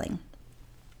feeling?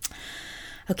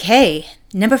 Okay,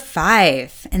 number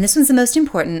 5. And this one's the most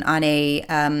important on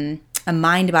a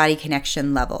mind-body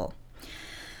connection level.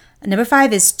 Number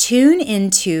 5 is tune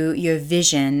into your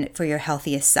vision for your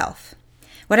healthiest self.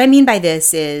 What I mean by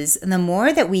this is the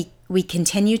more that we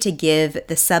continue to give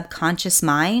the subconscious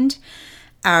mind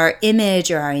our image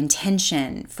or our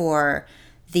intention for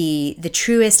the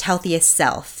truest, healthiest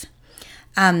self,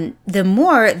 the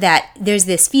more that there's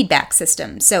this feedback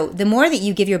system. So the more that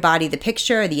you give your body the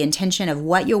picture, the intention of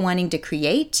what you're wanting to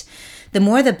create, the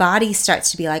more the body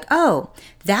starts to be like, oh,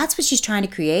 that's what she's trying to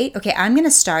create. Okay, I'm going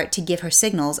to start to give her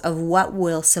signals of what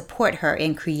will support her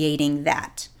in creating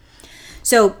that.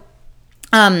 So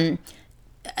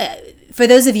for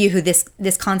those of you who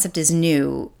this concept is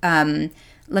new,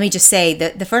 let me just say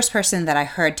that the first person that I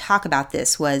heard talk about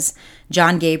this was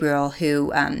John Gabriel,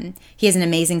 who he has an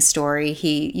amazing story.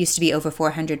 He used to be over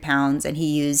 400 pounds, and he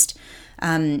used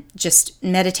just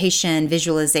meditation,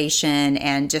 visualization,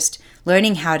 and just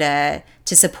learning how to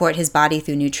support his body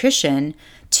through nutrition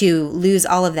to lose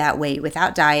all of that weight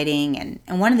without dieting. And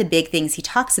one of the big things he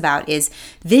talks about is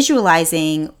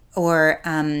visualizing or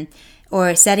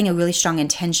setting a really strong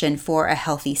intention for a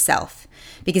healthy self.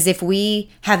 Because if we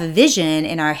have a vision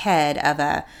in our head of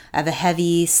a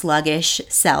heavy, sluggish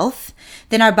self,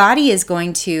 then our body is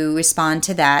going to respond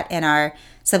to that, and our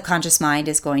subconscious mind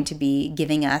is going to be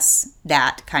giving us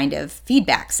that kind of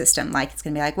feedback system. Like it's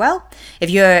going to be like, well, if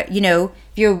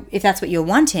if that's what you're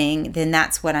wanting, then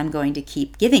that's what I'm going to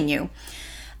keep giving you.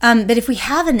 But if we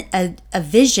have a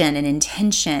vision, an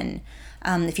intention,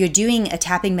 if you're doing a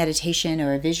tapping meditation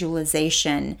or a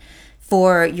visualization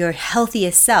for your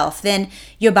healthiest self, then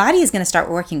your body is going to start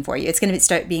working for you. It's going to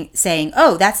start saying,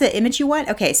 oh, that's the image you want?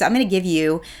 Okay, so I'm going to give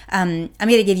you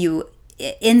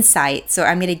insights, or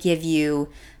I'm going to give you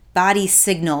body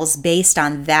signals based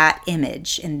on that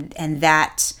image and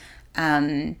that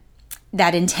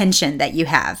intention that you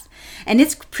have. And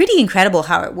it's pretty incredible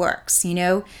how it works,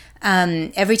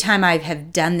 Every time I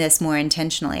have done this more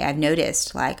intentionally, I've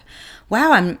noticed like,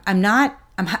 wow, I'm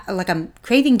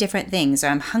craving different things, or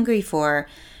I'm hungry for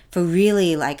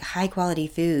really like high quality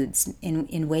foods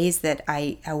in ways that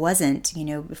I wasn't,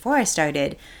 before I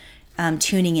started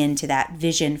tuning into that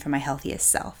vision for my healthiest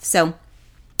self. So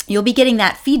you'll be getting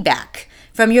that feedback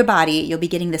from your body. You'll be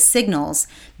getting the signals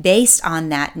based on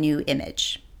that new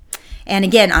image. And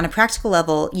again, on a practical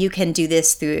level, you can do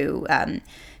this through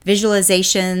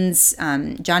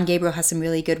visualizations. John Gabriel has some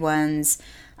really good ones.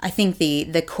 I think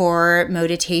the core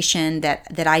meditation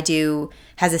that I do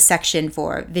has a section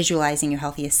for visualizing your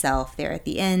healthiest self there at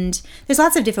the end. There's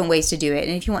lots of different ways to do it.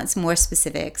 And if you want some more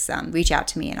specifics, reach out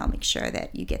to me and I'll make sure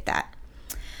that you get that.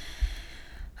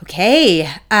 Okay,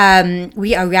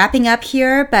 we are wrapping up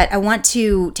here, but I want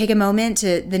to take a moment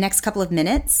to the next couple of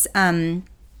minutes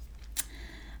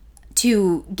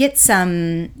to get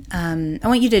some, I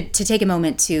want you to take a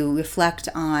moment to reflect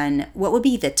on what would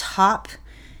be the top,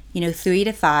 3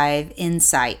 to 5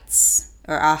 insights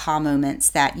or aha moments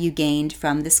that you gained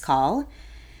from this call.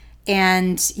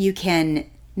 And you can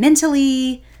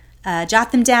mentally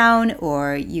jot them down,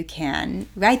 or you can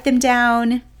write them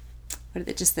down. What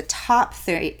are just the top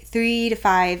 3 to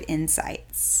 5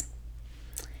 insights?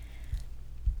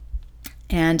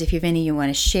 And if you have any you want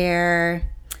to share,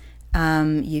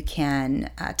 you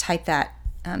can type that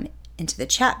into the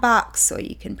chat box, or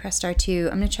you can press star 2.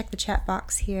 I'm going to check the chat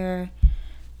box here.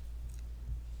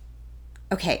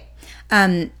 Okay.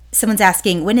 Someone's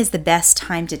asking, when is the best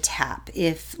time to tap?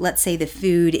 If, let's say, the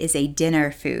food is a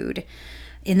dinner food,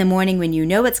 in the morning when you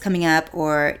know it's coming up,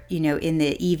 or, in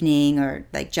the evening, or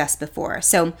like just before.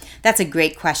 So that's a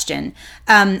great question.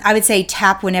 I would say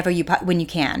tap when you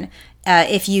can.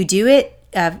 If you do it,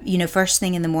 first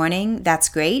thing in the morning, that's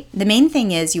great. The main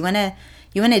thing is you want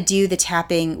to do the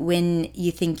tapping when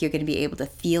you think you're going to be able to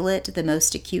feel it the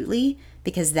most acutely,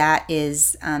 because that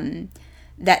is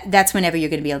that's whenever you're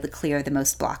going to be able to clear the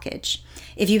most blockage.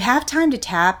 If you have time to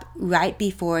tap right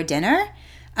before dinner,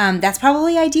 that's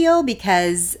probably ideal,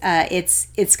 because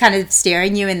it's kind of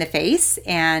staring you in the face,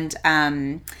 and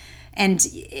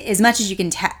as much as you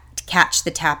can catch the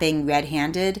tapping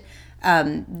red-handed,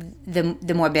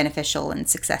 the more beneficial and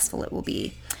successful it will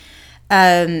be.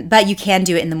 But you can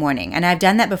do it in the morning, and I've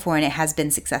done that before, and it has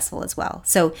been successful as well.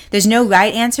 So there's no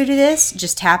right answer to this.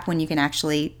 Just tap when you can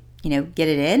actually get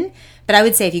it in. But I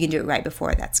would say if you can do it right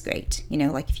before, that's great.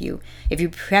 Like if you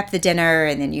prep the dinner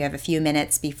and then you have a few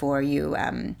minutes before you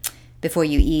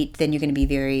eat, then you're going to be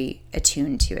very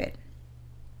attuned to it.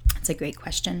 That's a great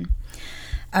question.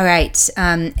 All right,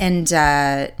 and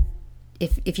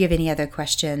if you have any other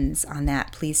questions on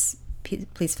that, please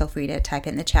feel free to type it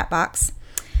in the chat box.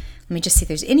 Let me just see if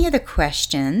there's any other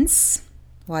questions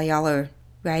while y'all are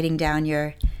writing down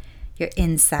your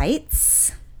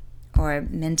insights or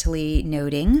mentally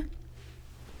noting.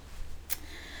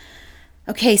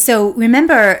 Okay, so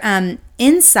remember,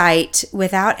 insight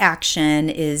without action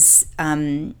is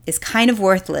kind of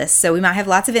worthless. So we might have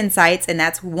lots of insights, and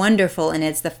that's wonderful, and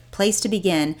it's the place to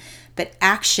begin. But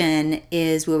action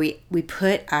is where we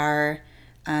put our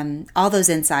all those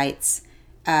insights.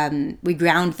 We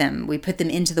ground them. We put them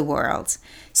into the world.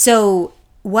 So,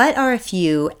 what are a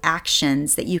few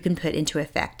actions that you can put into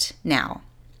effect now?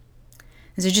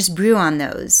 So just brew on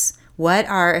those. What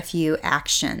are a few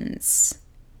actions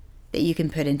that you can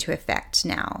put into effect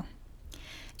now?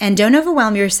 And don't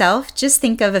overwhelm yourself. Just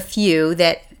think of a few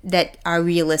that are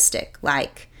realistic,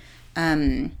 like,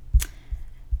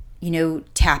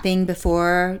 tapping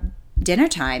before dinner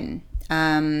time,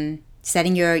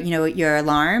 setting your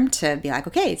alarm to be like,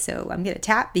 okay, so I'm going to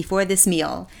tap before this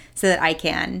meal so that I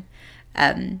can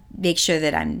make sure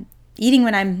that I'm eating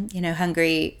when I'm,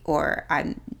 hungry, or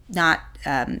I'm not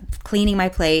cleaning my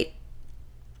plate.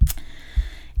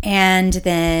 And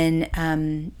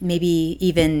then maybe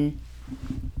even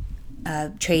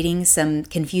trading some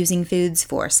confusing foods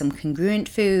for some congruent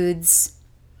foods.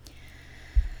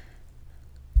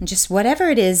 Just whatever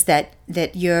it is that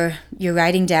you're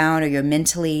writing down or you're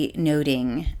mentally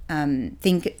noting,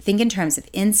 think in terms of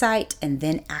insight and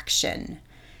then action,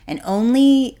 and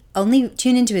only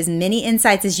tune into as many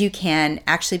insights as you can.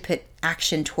 Actually put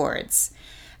action towards,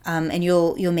 and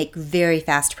you'll make very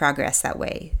fast progress that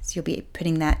way. So you'll be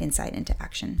putting that insight into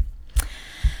action.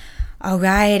 All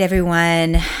right,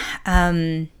 everyone.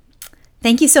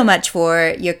 Thank you so much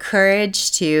for your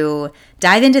courage to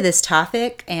dive into this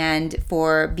topic and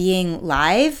for being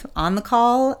live on the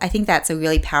call. I think that's a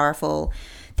really powerful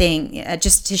thing.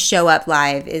 Just to show up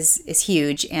live is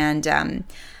huge. And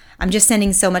I'm just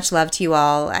sending so much love to you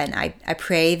all. And I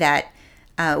pray that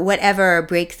whatever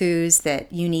breakthroughs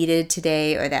that you needed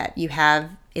today or that you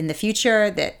have in the future,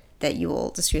 that you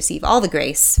will just receive all the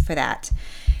grace for that.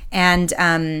 And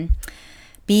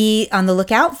be on the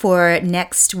lookout for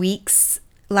next week's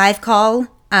live call.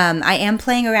 I am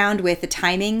playing around with the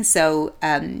timing, so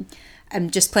I'm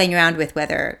just playing around with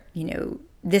whether,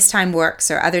 this time works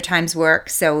or other times work.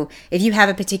 So if you have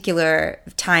a particular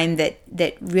time that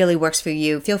really works for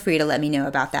you, feel free to let me know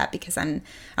about that, because I'm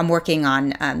working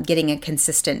on getting a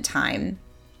consistent time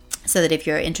so that if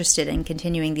you're interested in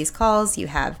continuing these calls, you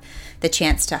have the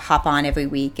chance to hop on every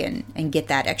week and get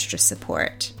that extra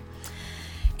support.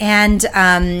 And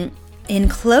in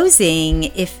closing,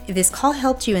 if this call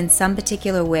helped you in some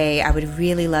particular way, I would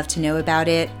really love to know about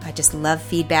it. I just love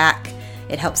feedback.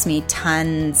 It helps me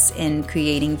tons in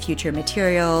creating future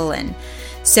material. And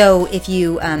so if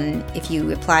you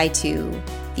reply to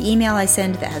the email I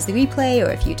send that has the replay,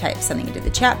 or if you type something into the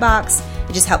chat box.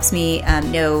 It just helps me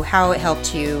know how it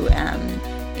helped you,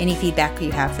 any feedback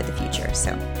you have for the future.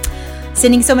 So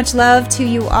sending so much love to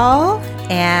you all,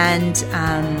 and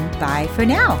bye for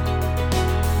now.